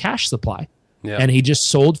rebuilt his cash supply. Yeah. And he just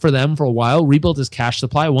sold for them for a while, rebuilt his cash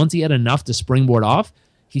supply. Once he had enough to springboard off,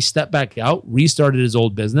 He stepped back out, restarted his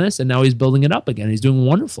old business, and now he's building it up again. He's doing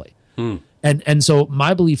wonderfully. And so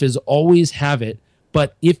my belief is always have it,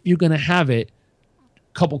 but if you're going to have it,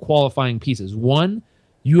 couple qualifying pieces. One,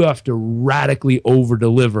 you have to radically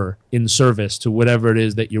over-deliver in service to whatever it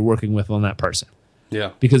is that you're working with on that person.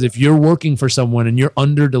 Yeah. Because if you're working for someone and you're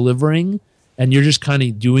under-delivering and you're just kind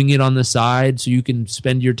of doing it on the side so you can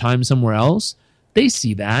spend your time somewhere else, they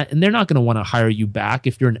see that, and they're not going to want to hire you back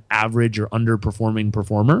if you're an average or underperforming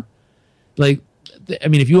performer. Like, I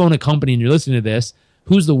mean, if you own a company and you're listening to this,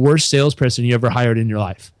 who's the worst salesperson you ever hired in your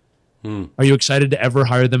life? Are you excited to ever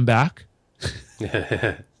hire them back?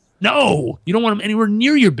 No, you don't want them anywhere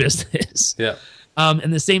near your business. Yeah.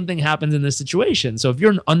 And the same thing happens in this situation. So if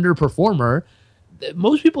you're an underperformer,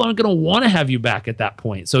 most people aren't going to want to have you back at that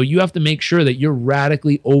point. So you have to make sure that you're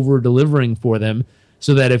radically over-delivering for them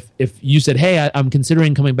so that if you said, hey, I'm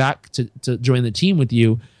considering coming back to join the team with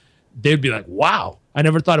you, they'd be like, wow, I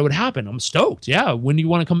never thought it would happen. I'm stoked. Yeah, when do you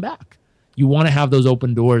want to come back? You want to have those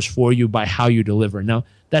open doors for you by how you deliver. Now,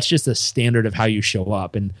 that's just a standard of how you show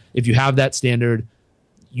up. And if you have that standard,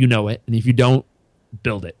 you know it. And if you don't,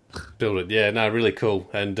 build it. Build it. Yeah, no, really cool.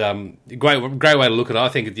 And great way to look at it. I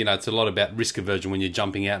think, it's a lot about risk aversion when you're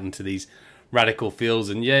jumping out into these radical fields.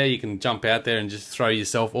 And yeah, you can jump out there and just throw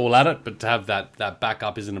yourself all at it. But to have that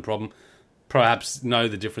backup isn't a problem. Perhaps know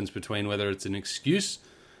the difference between whether it's an excuse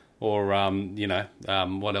or,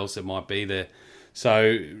 what else it might be there.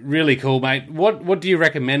 So really cool, mate. What do you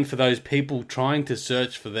recommend for those people trying to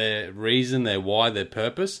search for their reason, their why, their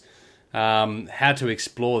purpose? How to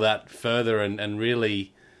explore that further and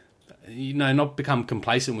really, not become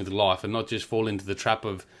complacent with life and not just fall into the trap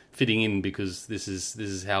of fitting in because this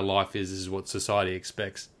is how life is. This is what society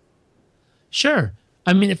expects. Sure.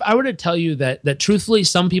 I mean, if I were to tell you that truthfully,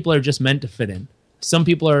 some people are just meant to fit in. Some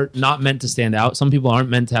people are not meant to stand out. Some people aren't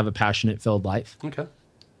meant to have a passionate, filled life. Okay.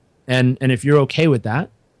 And if you're okay with that,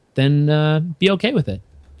 then be okay with it.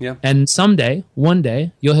 Yeah. And one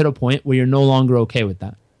day, you'll hit a point where you're no longer okay with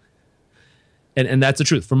that. And that's the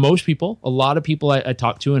truth. For most people, a lot of people I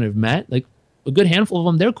talk to and have met, like a good handful of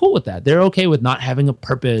them, they're cool with that. They're okay with not having a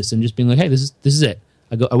purpose and just being like, hey, this is it.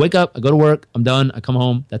 I wake up, I go to work, I'm done, I come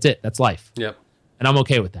home, that's it. That's life. Yep. And I'm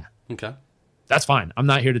okay with that. Okay. That's fine. I'm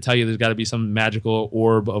not here to tell you there's got to be some magical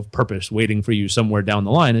orb of purpose waiting for you somewhere down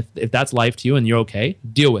the line. If that's life to you and you're okay,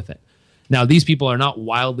 deal with it. Now, these people are not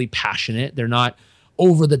wildly passionate. They're not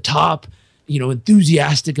over the top,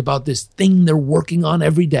 enthusiastic about this thing they're working on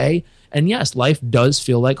every day. And yes, life does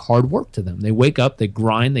feel like hard work to them. They wake up, they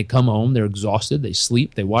grind, they come home, they're exhausted, they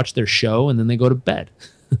sleep, they watch their show, and then they go to bed.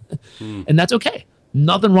 And that's okay.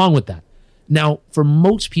 Nothing wrong with that. Now, for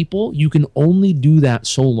most people, you can only do that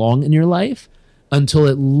so long in your life until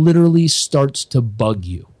it literally starts to bug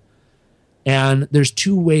you. And there's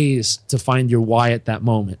two ways to find your why at that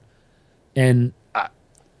moment. And,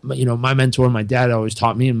 my mentor, my dad always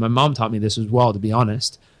taught me, and my mom taught me this as well, to be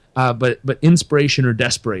honest. But inspiration or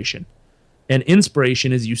desperation. And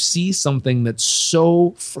inspiration is you see something that's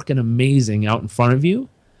so freaking amazing out in front of you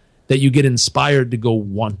that you get inspired to go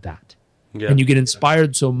want that. Yeah. And you get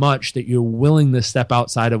inspired so much that you're willing to step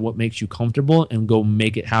outside of what makes you comfortable and go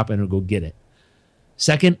make it happen or go get it.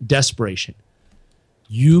 Second, desperation.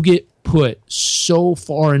 You get put so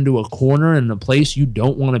far into a corner and a place you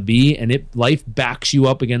don't want to be, and life backs you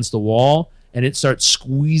up against the wall, and it starts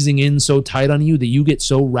squeezing in so tight on you that you get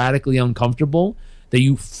so radically uncomfortable that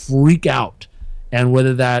you freak out. And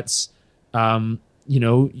whether that's,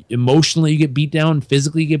 emotionally you get beat down,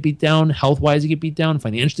 physically you get beat down, health-wise you get beat down,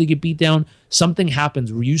 financially you get beat down, something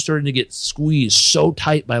happens where you starting to get squeezed so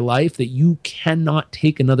tight by life that you cannot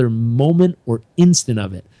take another moment or instant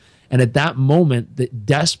of it. And at that moment, the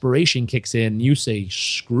desperation kicks in. And you say,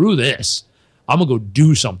 screw this. I'm going to go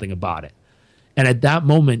do something about it. And at that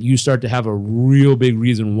moment, you start to have a real big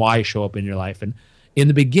reason why show up in your life. And in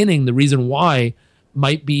the beginning, the reason why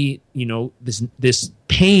might be, this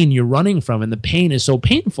pain you're running from. And the pain is so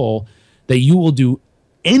painful that you will do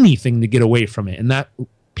anything to get away from it. And that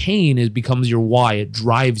pain becomes your why. It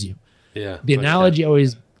drives you. Yeah. The analogy I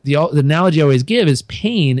always give is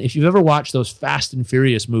pain. If you've ever watched those Fast and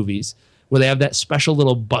Furious movies where they have that special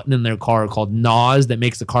little button in their car called NOS that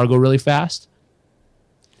makes the car go really fast.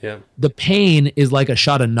 Yeah. The pain is like a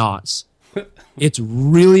shot of NOS. It's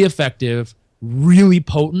really effective, really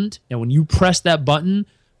potent, and when you press that button,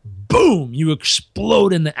 boom, you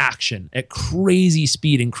explode into action at crazy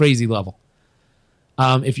speed and crazy level.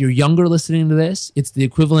 If you're younger listening to this, it's the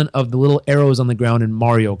equivalent of the little arrows on the ground in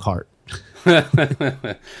Mario Kart.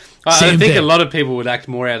 I think a lot of people would act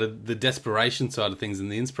more out of the desperation side of things than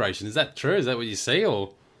the inspiration. Is that true? Is that what you see?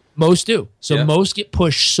 Or Most do. So Yeah. most get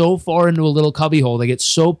pushed so far into a little cubbyhole. They get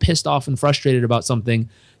so pissed off and frustrated about something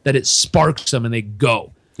that it sparks them and they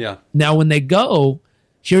go. Yeah. Now, when they go,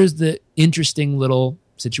 here's the interesting little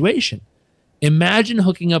situation. Imagine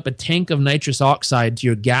hooking up a tank of nitrous oxide to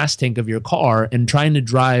your gas tank of your car and trying to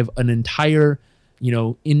drive an entire,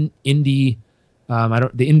 the IndyCar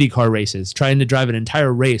races, trying to drive an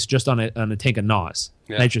entire race just on a tank of NOS,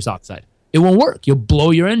 nitrous oxide. It won't work. You'll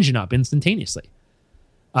blow your engine up instantaneously.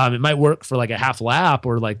 It might work for like a half lap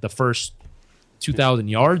or like the first 2,000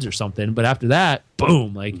 yards or something, but after that,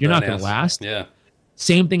 boom, like you're not going to last. Yeah.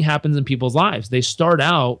 Same thing happens in people's lives. They start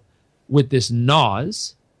out with this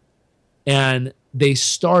NOS, and they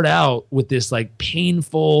start out with this like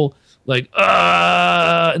painful, like,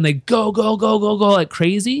 and they go like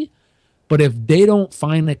crazy. But if they don't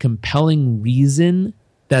find a compelling reason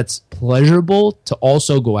that's pleasurable to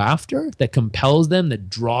also go after, that compels them, that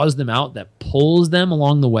draws them out, that pulls them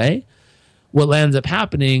along the way, what ends up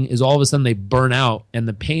happening is all of a sudden they burn out and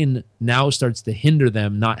the pain now starts to hinder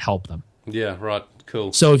them, not help them. Yeah, right.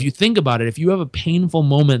 Cool. So if you think about it, if you have a painful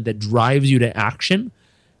moment that drives you to action,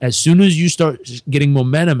 as soon as you start getting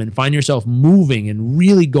momentum and find yourself moving and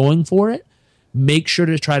really going for it, make sure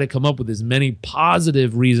to try to come up with as many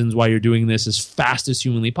positive reasons why you're doing this as fast as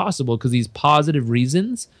humanly possible, because these positive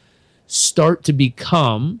reasons start to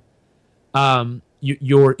become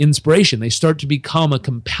your inspiration. They start to become a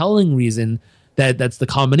compelling reason that's the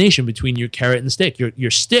combination between your carrot and stick.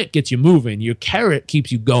 Your stick gets you moving. Your carrot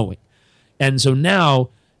keeps you going. And so now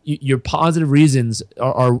your positive reasons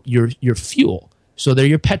are your fuel. So they're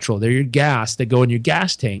your petrol. They're your gas that go in your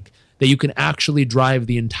gas tank that you can actually drive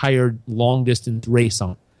the entire long-distance race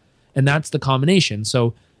on. And that's the combination.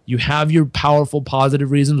 So you have your powerful positive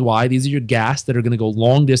reasons why. These are your gas that are going to go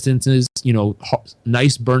long distances,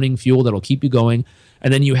 nice burning fuel that'll keep you going.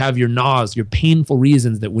 And then you have your NOS, your painful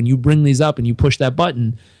reasons that when you bring these up and you push that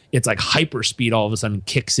button, it's like hyperspeed all of a sudden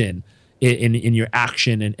kicks in your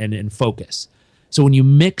action and focus. So when you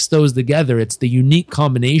mix those together, it's the unique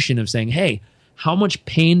combination of saying, hey, how much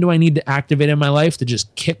pain do I need to activate in my life to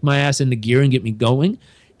just kick my ass into gear and get me going?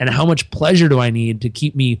 And how much pleasure do I need to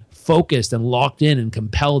keep me focused and locked in and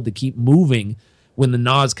compelled to keep moving when the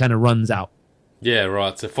NOS kind of runs out? Yeah,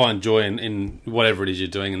 right. So find joy in whatever it is you're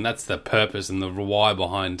doing, and that's the purpose and the why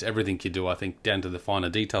behind everything you do, I think, down to the finer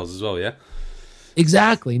details as well, yeah?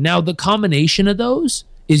 Exactly. Now, the combination of those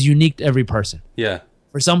is unique to every person. Yeah.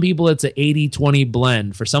 For some people, it's an 80-20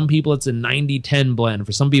 blend. For some people, it's a 90-10 blend.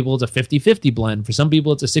 For some people, it's a 50-50 blend. For some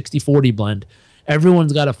people, it's a 60-40 blend.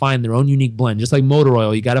 Everyone's got to find their own unique blend. Just like motor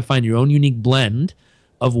oil, you got to find your own unique blend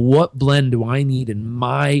of what blend do I need in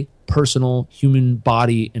my personal human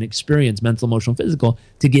body and experience, mental, emotional, physical,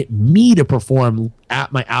 to get me to perform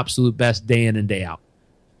at my absolute best day in and day out.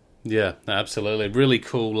 Yeah, absolutely. Really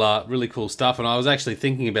cool stuff. And I was actually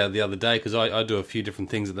thinking about it the other day because I do a few different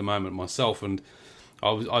things at the moment myself, and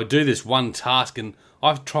I do this one task, and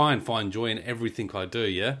I try and find joy in everything I do,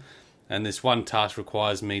 yeah? And this one task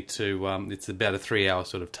requires me to, it's about a 3-hour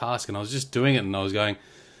sort of task, and I was just doing it, and I was going,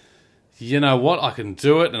 you know what, I can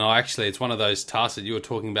do it, and it's one of those tasks that you were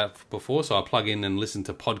talking about before, so I plug in and listen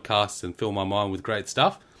to podcasts and fill my mind with great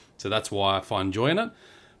stuff, so that's why I find joy in it.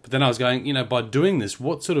 But then I was going, by doing this,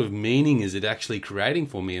 what sort of meaning is it actually creating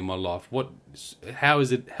for me in my life? How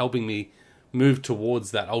is it helping me move towards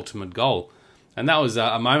that ultimate goal? And that was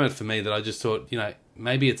a moment for me that I just thought,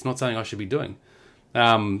 maybe it's not something I should be doing.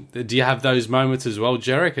 Do you have those moments as well,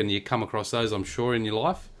 Jairek? And you come across those, I'm sure, in your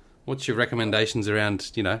life? What's your recommendations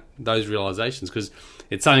around, those realizations? Because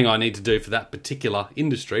it's something I need to do for that particular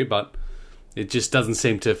industry, but it just doesn't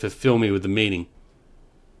seem to fulfill me with the meaning.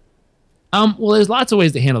 Well, there's lots of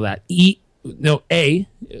ways to handle that. I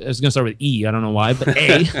was going to start with E. I don't know why, but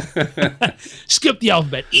A. Skip the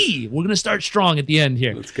alphabet. E. We're going to start strong at the end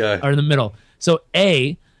here. Let's go. Or in the middle. So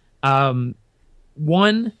A,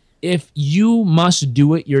 one, if you must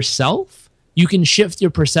do it yourself, you can shift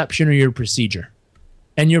your perception or your procedure.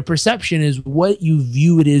 And your perception is what you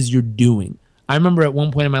view it is you're doing. I remember at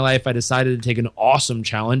one point in my life, I decided to take an awesome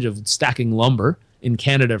challenge of stacking lumber in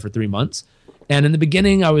Canada for 3 months. And in the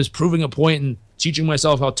beginning, I was proving a point and teaching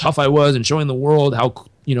myself how tough I was and showing the world how,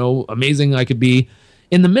 amazing I could be.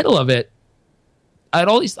 In the middle of it, I had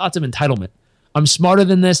all these thoughts of entitlement. I'm smarter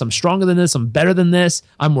than this. I'm stronger than this. I'm better than this.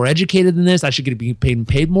 I'm more educated than this. I should be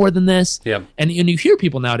paid more than this. Yeah. And you hear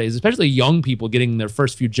people nowadays, especially young people getting their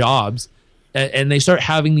first few jobs, and they start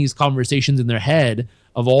having these conversations in their head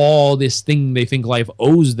of all this thing they think life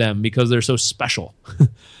owes them because they're so special.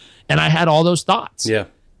 And I had all those thoughts. Yeah.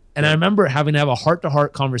 And I remember having to have a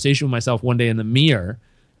heart-to-heart conversation with myself one day in the mirror,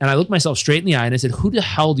 and I looked myself straight in the eye and I said, who the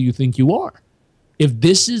hell do you think you are? If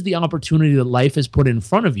this is the opportunity that life has put in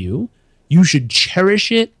front of you, you should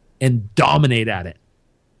cherish it and dominate at it.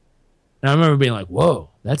 And I remember being like,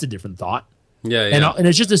 whoa, that's a different thought. Yeah. And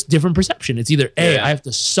it's just this different perception. It's either A, I have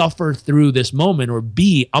to suffer through this moment, or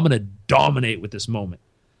B, I'm going to dominate with this moment.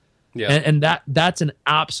 Yeah. And that's an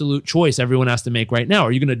absolute choice everyone has to make right now.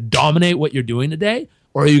 Are you going to dominate what you're doing today,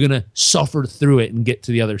 or are you going to suffer through it and get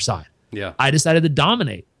to the other side? Yeah. I decided to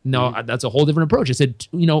dominate. No, that's a whole different approach. I said,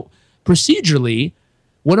 procedurally,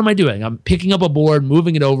 what am I doing? I'm picking up a board,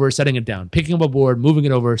 moving it over, setting it down. Picking up a board, moving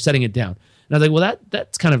it over, setting it down. And I was like, well,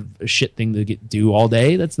 that's kind of a shit thing to do all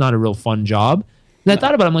day. That's not a real fun job. And I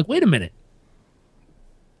thought about it. I'm like, wait a minute.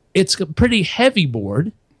 It's a pretty heavy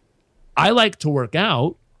board. I like to work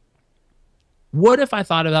out. What if I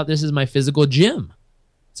thought about this as my physical gym? I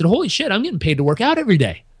said, holy shit, I'm getting paid to work out every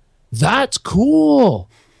day. That's cool.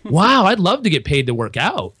 Wow, I'd love to get paid to work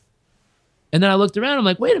out. And then I looked around. I'm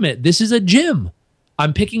like, wait a minute. This is a gym.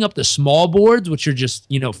 I'm picking up the small boards, which are just,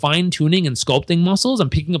 fine-tuning and sculpting muscles. I'm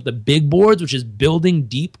picking up the big boards, which is building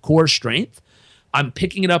deep core strength. I'm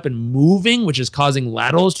picking it up and moving, which is causing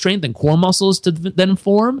lateral strength and core muscles to then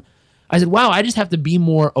form. I said, wow, I just have to be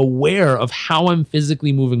more aware of how I'm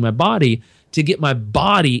physically moving my body to get my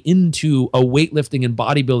body into a weightlifting and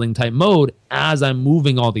bodybuilding type mode as I'm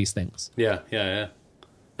moving all these things. Yeah.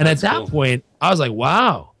 And at that point, I was like,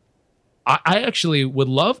 wow. I actually would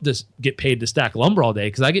love to get paid to stack lumber all day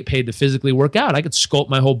because I get paid to physically work out. I could sculpt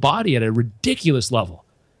my whole body at a ridiculous level.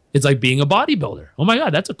 It's like being a bodybuilder. Oh my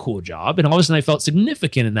God, that's a cool job. And all of a sudden I felt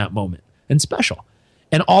significant in that moment and special.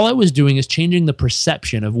 And all I was doing is changing the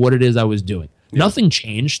perception of what it is I was doing. Yeah. Nothing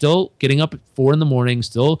changed. Still getting up at 4 a.m,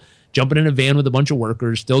 still jumping in a van with a bunch of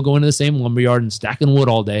workers, still going to the same lumberyard and stacking wood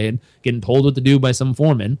all day and getting told what to do by some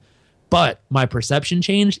foreman. But my perception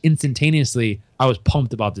changed instantaneously. I was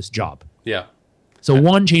pumped about this job. Yeah. So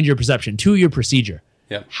 1, change your perception. 2, your procedure.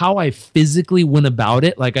 Yeah. How I physically went about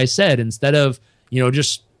it, like I said, instead of,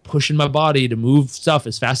 just pushing my body to move stuff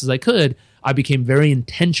as fast as I could, I became very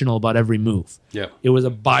intentional about every move. Yeah. It was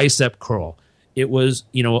a bicep curl. It was,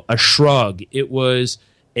 a shrug. It was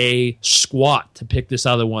a squat to pick this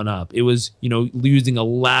other one up. It was, using a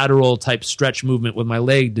lateral type stretch movement with my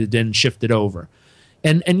leg to then shift it over.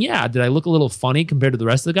 And yeah, did I look a little funny compared to the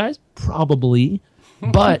rest of the guys? Probably.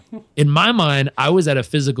 But in my mind, I was at a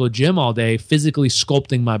physical gym all day, physically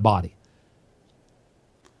sculpting my body.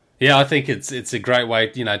 Yeah, I think it's a great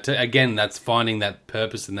way, again, that's finding that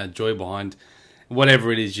purpose and that joy behind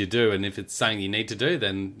whatever it is you do. And if it's something you need to do,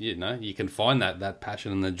 then, you can find that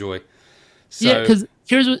passion and the joy. So, yeah, because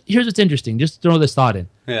here's what's interesting. Just throw this thought in.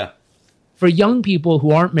 Yeah. For young people who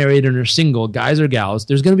aren't married and are single, guys or gals,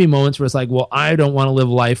 there's going to be moments where it's like, well, I don't want to live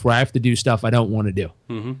life where I have to do stuff I don't want to do.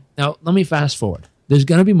 Mm-hmm. Now, let me fast forward. There's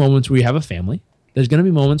going to be moments where you have a family. There's going to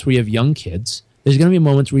be moments where you have young kids. There's going to be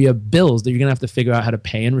moments where you have bills that you're going to have to figure out how to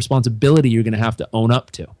pay and responsibility you're going to have to own up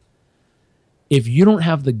to. If you don't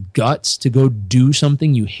have the guts to go do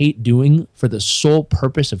something you hate doing for the sole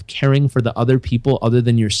purpose of caring for the other people other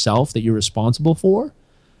than yourself that you're responsible for,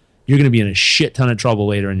 you're going to be in a shit ton of trouble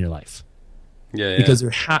later in your life. Yeah. Because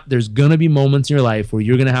there's going to be moments in your life where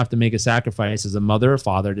you're going to have to make a sacrifice as a mother or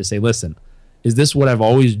father to say, listen, is this what I've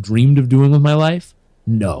always dreamed of doing with my life?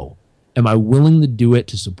 No. Am I willing to do it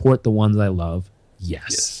to support the ones I love?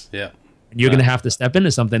 Yes. Yeah. And you're going to have to step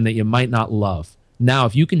into something that you might not love. Now,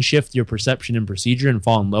 if you can shift your perception and procedure and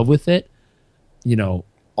fall in love with it,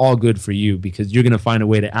 all good for you, because you're going to find a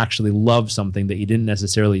way to actually love something that you didn't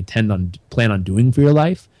necessarily plan on doing for your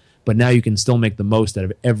life. But now you can still make the most out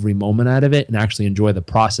of every moment out of it and actually enjoy the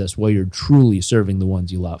process while you're truly serving the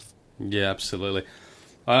ones you love. Yeah, absolutely.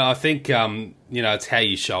 I think, it's how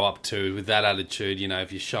you show up too with that attitude.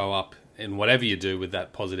 If you show up in whatever you do with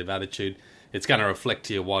that positive attitude, it's going to reflect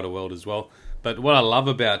to your wider world as well. But what I love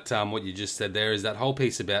about what you just said there is that whole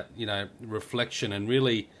piece about, reflection and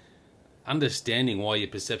really understanding why your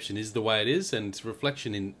perception is the way it is. And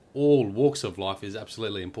reflection in all walks of life is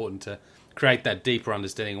absolutely important to create that deeper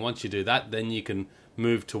understanding. And once you do that, then you can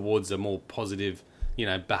move towards a more positive,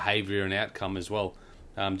 behavior and outcome as well.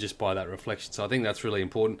 Just by that reflection. So I think that's really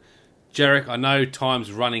important. Jairek, I know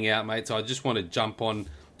time's running out, mate, so I just want to jump on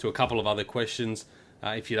to a couple of other questions,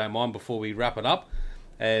 if you don't mind, before we wrap it up.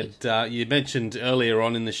 And you mentioned earlier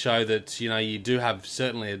on in the show that, you do have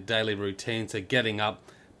certainly a daily routine, so getting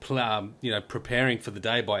up, preparing for the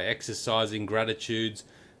day by exercising, gratitudes,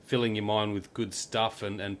 filling your mind with good stuff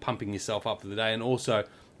and pumping yourself up for the day, and also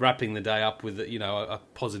wrapping the day up with, a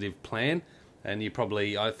positive plan. And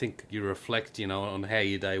I think you reflect, on how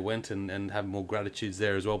your day went and have more gratitudes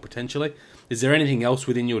there as well, potentially. Is there anything else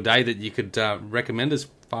within your day that you could recommend as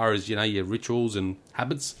far as, your rituals and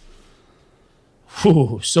habits?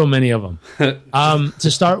 Whew, so many of them.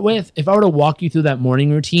 To start with, if I were to walk you through that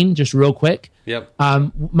morning routine, just real quick. Yep.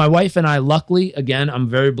 My wife and I, luckily, again, I'm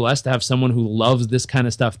very blessed to have someone who loves this kind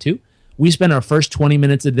of stuff too. We spend our first 20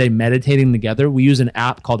 minutes a day meditating together. We use an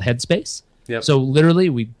app called Headspace. Yep. So literally,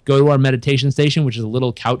 we go to our meditation station, which is a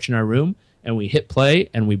little couch in our room, and we hit play,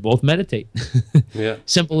 and we both meditate. Yeah.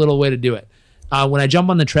 Simple little way to do it. When I jump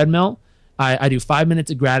on the treadmill, I do 5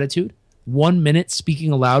 minutes of gratitude, 1 minute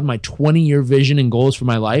speaking aloud my 20-year vision and goals for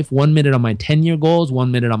my life, 1 minute on my 10-year goals,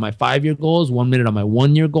 1 minute on my 5-year goals, 1 minute on my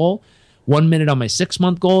 1-year goal, 1 minute on my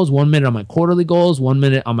 6-month goals, 1 minute on my quarterly goals, 1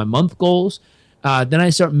 minute on my month goals. Then I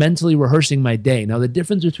start mentally rehearsing my day. Now, the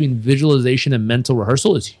difference between visualization and mental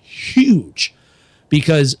rehearsal is huge,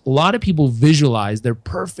 because a lot of people visualize their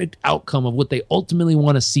perfect outcome of what they ultimately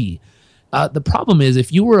want to see. The problem is,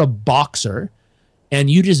 if you were a boxer and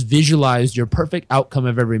you just visualized your perfect outcome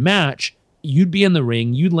of every match, you'd be in the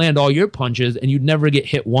ring, you'd land all your punches, and you'd never get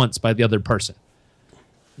hit once by the other person.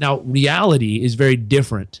 Now, reality is very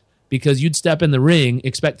different, because you'd step in the ring,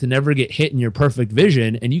 expect to never get hit in your perfect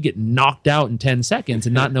vision, and you get knocked out in 10 seconds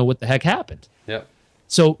and not know what the heck happened. Yep.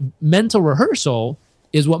 So mental rehearsal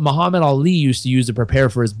is what Muhammad Ali used to use to prepare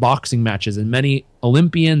for his boxing matches, and many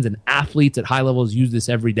Olympians and athletes at high levels use this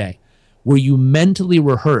every day, where you mentally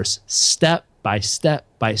rehearse step by step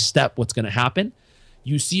by step what's going to happen.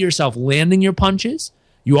 You see yourself landing your punches.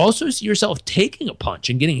 You also see yourself taking a punch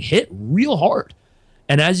and getting hit real hard.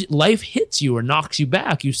 And as life hits you or knocks you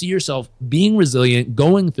back, you see yourself being resilient,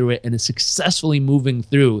 going through it, and successfully moving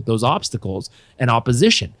through those obstacles and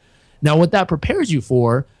opposition. Now, what that prepares you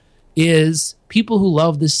for is people who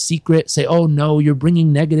love this secret say, oh, no, you're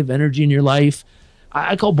bringing negative energy in your life.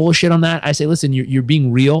 I call bullshit on that. I say, listen, you're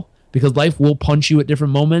being real, because life will punch you at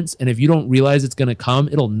different moments. And if you don't realize it's going to come,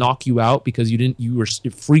 it'll knock you out because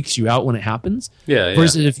it freaks you out when it happens. Yeah.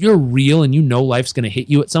 Versus if you're real and you know life's going to hit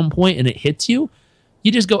you at some point and it hits you,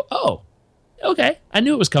 you just go, oh, okay, I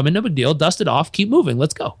knew it was coming. No big deal. Dust it off. Keep moving.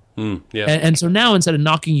 Let's go. Yeah. And so now, instead of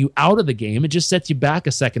knocking you out of the game, it just sets you back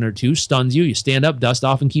a second or two, stuns you. You stand up, dust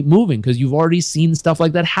off, and keep moving, because you've already seen stuff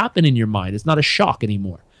like that happen in your mind. It's not a shock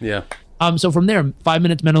anymore. Yeah. So from there, 5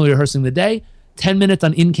 minutes mentally rehearsing the day, 10 minutes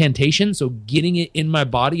on incantation, so getting it in my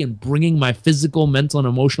body and bringing my physical, mental, and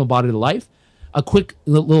emotional body to life, a quick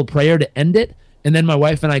little prayer to end it, and then my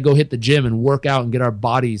wife and I go hit the gym and work out and get our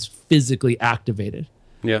bodies physically activated.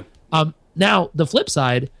 Yeah. Now, the flip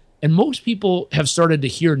side, and most people have started to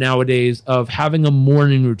hear nowadays of having a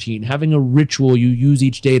morning routine, having a ritual you use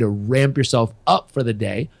each day to ramp yourself up for the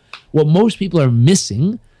day. What most people are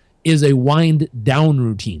missing is a wind down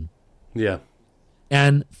routine. Yeah.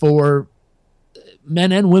 And for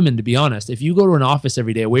men and women, to be honest, if you go to an office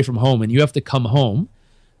every day away from home and you have to come home,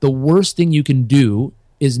 the worst thing you can do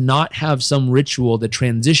is not have some ritual to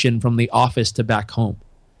transition from the office to back home.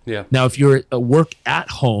 Yeah. Now, if you're at work at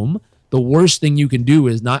home, the worst thing you can do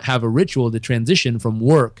is not have a ritual to transition from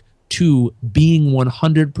work to being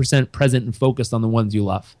 100% present and focused on the ones you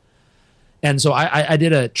love. And so I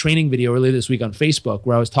did a training video earlier this week on Facebook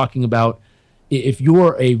where I was talking about, if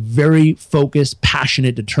you're a very focused,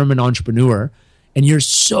 passionate, determined entrepreneur, and you're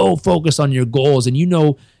so focused on your goals, and you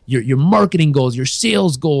know your marketing goals, your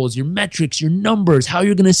sales goals, your metrics, your numbers, how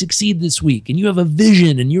you're going to succeed this week, and you have a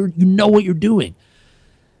vision and you know what you're doing,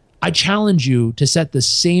 I challenge you to set the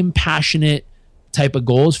same passionate type of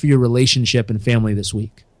goals for your relationship and family this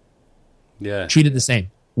week. Yeah. Treat it the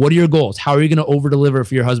same. What are your goals? How are you going to over-deliver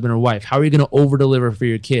for your husband or wife? How are you going to over-deliver for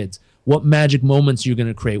your kids? What magic moments are you going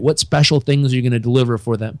to create? What special things are you going to deliver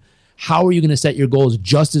for them? How are you going to set your goals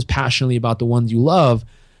just as passionately about the ones you love,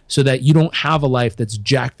 so that you don't have a life that's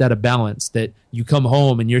jacked out of balance, that you come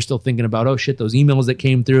home and you're still thinking about, oh shit, those emails that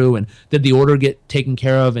came through, and did the order get taken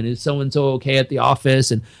care of, and is so-and-so okay at the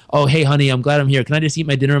office, and oh, hey honey, I'm glad I'm here. Can I just eat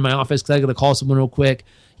my dinner in my office because I got to call someone real quick?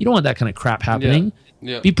 You don't want that kind of crap happening.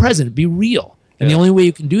 Yeah. Be present, be real. And the only way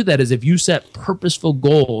you can do that is if you set purposeful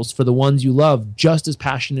goals for the ones you love, just as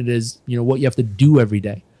passionate as, what you have to do every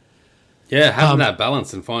day. Yeah, having that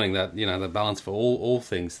balance and finding that, the balance for all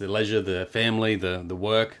things, the leisure, the family, the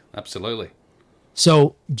work, absolutely.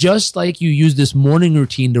 So just like you use this morning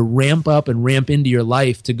routine to ramp up and ramp into your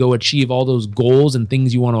life to go achieve all those goals and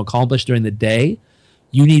things you want to accomplish during the day,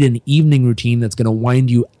 you need an evening routine that's going to wind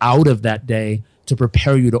you out of that day to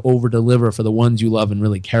prepare you to over-deliver for the ones you love and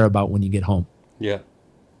really care about when you get home. Yeah.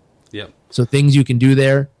 Yep. So things you can do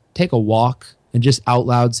there, take a walk and just out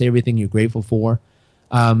loud say everything you're grateful for.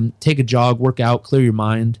 Take a jog, work out, clear your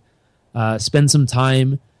mind. Spend some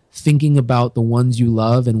time thinking about the ones you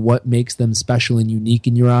love and what makes them special and unique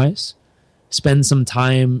in your eyes. Spend some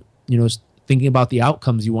time, thinking about the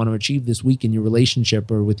outcomes you want to achieve this week in your relationship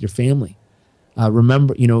or with your family.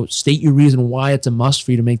 Remember, state your reason why it's a must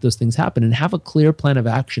for you to make those things happen, and have a clear plan of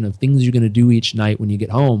action of things you're going to do each night when you get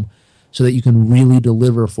home so that you can really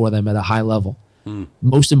deliver for them at a high level.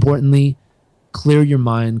 Most importantly, clear your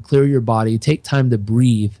mind, clear your body, take time to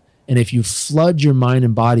breathe. And if you flood your mind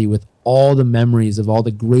and body with all the memories of all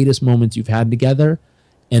the greatest moments you've had together,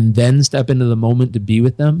 and then step into the moment to be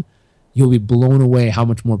with them, you'll be blown away how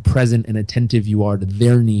much more present and attentive you are to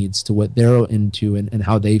their needs, to what they're into, and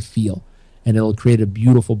how they feel. And it'll create a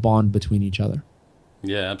beautiful bond between each other.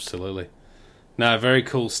 Yeah, absolutely. No, very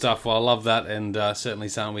cool stuff. Well, I love that, and certainly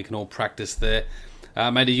something we can all practice there.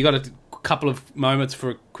 Matey, you got a couple of moments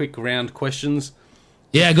for a quick round questions?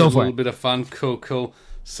 Yeah, go for it. A little bit of fun. Cool.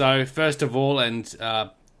 So, first of all, and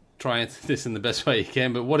try and answer this in the best way you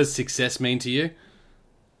can, but what does success mean to you?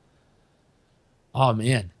 Oh,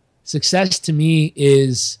 man. Success to me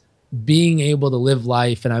is being able to live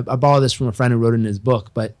life, and I borrowed this from a friend who wrote it in his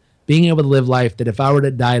book, but being able to live life that if I were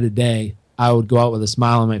to die today, I would go out with a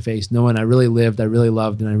smile on my face, knowing I really lived, I really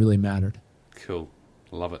loved, and I really mattered. Cool.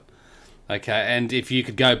 Love it. Okay, and if you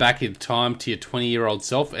could go back in time to your 20-year-old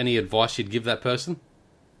self, any advice you'd give that person?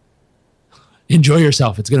 Enjoy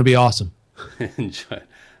yourself. It's going to be awesome. Enjoy.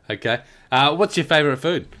 Okay. What's your favorite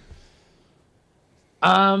food?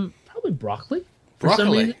 Probably broccoli. For Broccoli?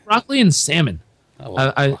 some reason. Broccoli and salmon.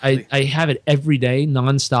 I have it every day,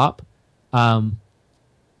 nonstop. I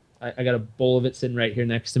got a bowl of it sitting right here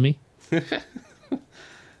next to me.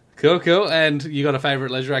 Cool. And you got a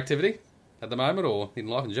favorite leisure activity at the moment, or in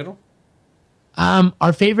life in general?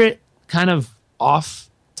 Our favorite kind of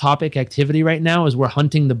off-topic activity right now is we're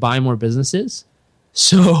hunting to buy more businesses.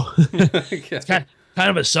 So it's kind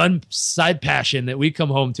of a side passion that we come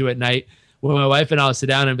home to at night when my wife and I'll sit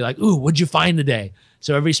down and be like, ooh, what'd you find today?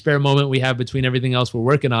 So every spare moment we have between everything else we're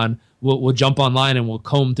working on, we'll jump online and we'll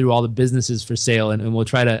comb through all the businesses for sale, and we'll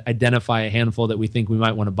try to identify a handful that we think we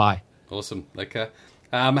might want to buy. Awesome. Okay.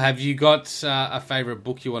 Have you got a favorite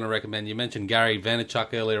book you want to recommend? You mentioned Gary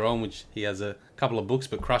Vaynerchuk earlier on, which he has a couple of books,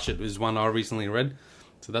 but Crush It is one I recently read.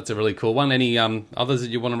 So that's a really cool one. Any others that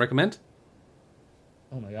you want to recommend?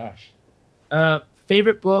 Oh my gosh.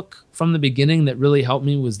 Favorite book from the beginning that really helped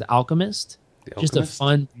me was The Alchemist. Just a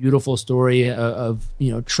fun, beautiful story of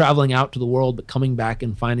traveling out to the world, but coming back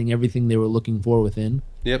and finding everything they were looking for within.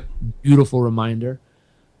 Yep. Beautiful reminder.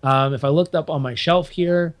 If I looked up on my shelf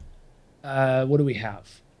here, what do we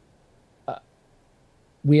have?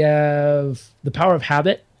 We have The Power of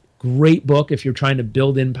Habit. Great book if you're trying to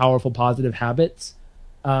build in powerful, positive habits.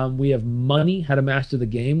 We have Money, How to Master the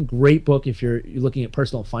Game. Great book if you're looking at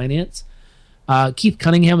personal finance. Keith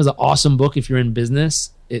Cunningham is an awesome book if you're in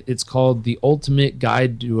business. It's called The Ultimate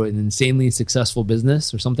Guide to an Insanely Successful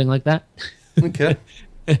Business or something like that. Okay.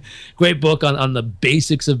 Great book on the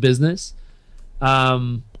basics of business.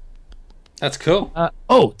 That's cool.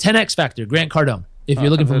 10X Factor, Grant Cardone. If you're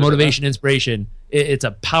looking for motivation, inspiration, it's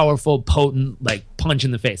a powerful, potent, punch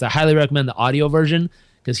in the face. I highly recommend the audio version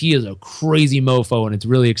because he is a crazy mofo, and it's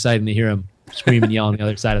really exciting to hear him scream and yell on the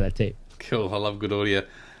other side of that tape. Cool. I love good audio.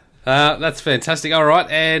 That's fantastic. All right.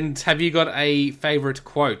 And have you got a favorite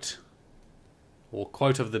quote or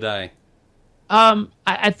quote of the day?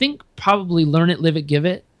 I think probably learn it, live it, give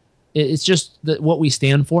it. It's just what we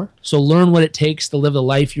stand for. So learn what it takes to live the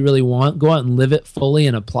life you really want. Go out and live it fully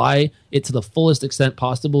and apply it to the fullest extent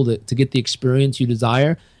possible to get the experience you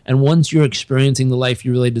desire. And once you're experiencing the life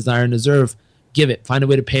you really desire and deserve, give it. Find a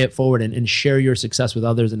way to pay it forward and share your success with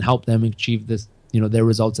others and help them achieve this, their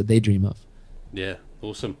results that they dream of. Yeah,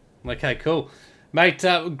 awesome. Okay, cool. Mate,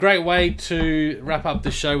 great way to wrap up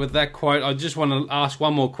the show with that quote. I just want to ask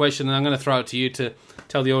one more question, and I'm going to throw it to you to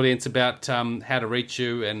tell the audience about how to reach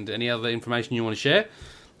you and any other information you want to share.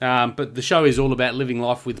 But the show is all about living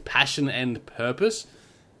life with passion and purpose.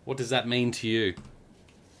 What does that mean to you?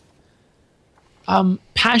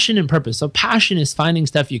 Passion and purpose. So passion is finding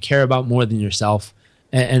stuff you care about more than yourself.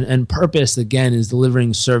 And purpose, again, is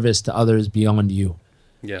delivering service to others beyond you.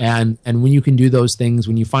 Yeah. And when you can do those things,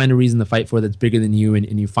 when you find a reason to fight for that's bigger than you,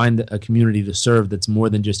 and you find a community to serve that's more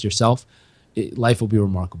than just yourself, life will be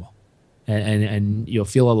remarkable. And you'll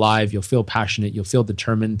feel alive, you'll feel passionate, you'll feel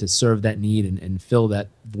determined to serve that need and fill that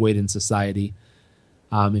void in society.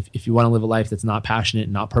 If you want to live a life that's not passionate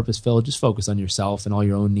and not purpose-filled, just focus on yourself and all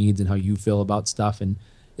your own needs and how you feel about stuff, and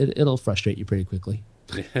it'll frustrate you pretty quickly.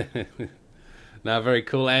 No, very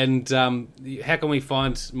cool. And how can we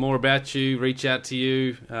find more about you, reach out to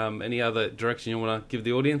you, any other direction you want to give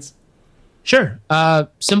the audience? Sure.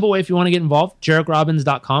 Simple way if you want to get involved,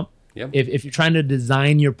 JarekRobbins.com. Yep. If you're trying to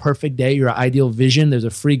design your perfect day, your ideal vision, there's a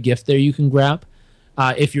free gift there you can grab.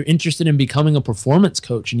 If you're interested in becoming a performance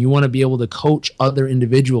coach and you want to be able to coach other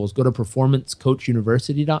individuals, go to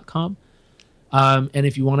performancecoachuniversity.com. And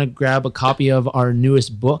if you want to grab a copy of our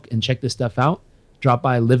newest book and check this stuff out, drop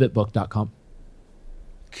by liveitbook.com.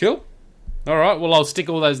 Cool. All right. Well, I'll stick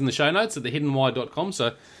all those in the show notes at thehiddenwhy.com.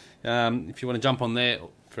 So if you want to jump on there,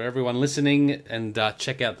 for everyone listening, and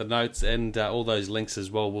check out the notes and all those links as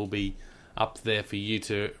well will be up there for you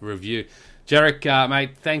to review. Jairek,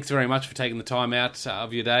 mate, thanks very much for taking the time out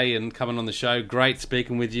of your day and coming on the show. Great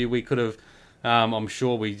speaking with you. We could have, I'm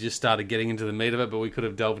sure we just started getting into the meat of it, but we could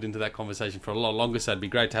have delved into that conversation for a lot longer, so it'd be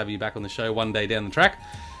great to have you back on the show one day down the track.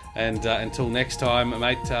 And until next time,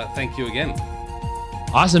 mate, thank you again.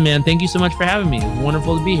 Awesome, man. Thank you so much for having me. It's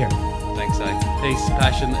wonderful to be here. Thanks, peace,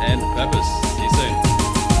 passion, and purpose. See you soon.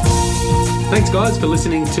 Thanks, guys, for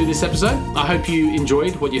listening to this episode. I hope you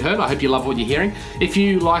enjoyed what you heard. I hope you love what you're hearing. If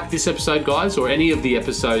you like this episode, guys, or any of the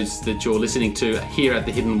episodes that you're listening to here at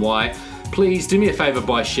The Hidden Why, please do me a favor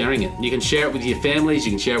by sharing it. You can share it with your families,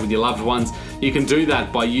 you can share it with your loved ones. You can do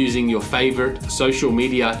that by using your favorite social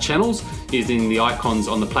media channels, using the icons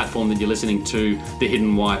on the platform that you're listening to The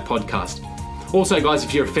Hidden Why podcast. Also, guys,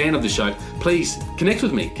 if you're a fan of the show, please connect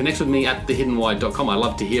with me. Connect with me at thehiddenwhy.com. I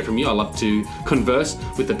love to hear from you. I love to converse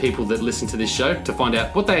with the people that listen to this show to find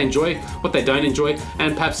out what they enjoy, what they don't enjoy,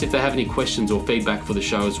 and perhaps if they have any questions or feedback for the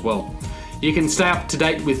show as well. You can stay up to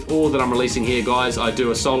date with all that I'm releasing here, guys. I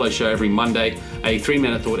do a solo show every Monday, a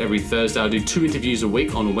 3-minute thought every Thursday. I do 2 interviews a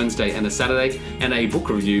week on a Wednesday and a Saturday, and a book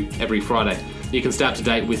review every Friday. You can stay up to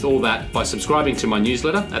date with all that by subscribing to my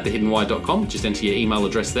newsletter at thehiddenwhy.com. Just enter your email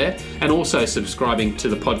address there, and also subscribing to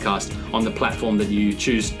the podcast on the platform that you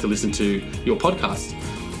choose to listen to your podcasts.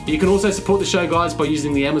 You can also support the show, guys, by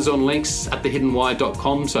using the Amazon links at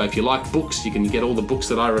thehiddenwhy.com. So if you like books, you can get all the books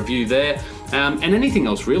that I review there, and anything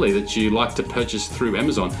else really that you like to purchase through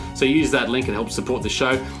Amazon. So use that link, it helps support the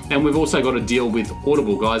show. And we've also got a deal with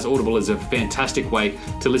Audible, guys. Audible is a fantastic way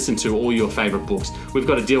to listen to all your favorite books. We've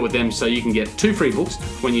got a deal with them so you can get 2 free books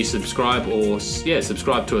when you subscribe, or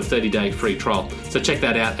subscribe to a 30-day free trial. So check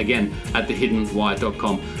that out again at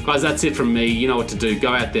thehiddenwhy.com. Guys, that's it from me. You know what to do. Go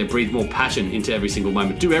out there, breathe more passion into every single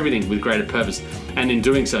moment. Do everything with greater purpose. And in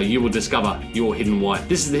doing so, you will discover your hidden why.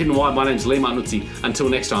 This is The Hidden Why. My name is Lee Martinuzzi. Until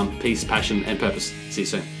next time, peace, passion, and purpose. See you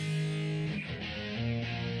soon.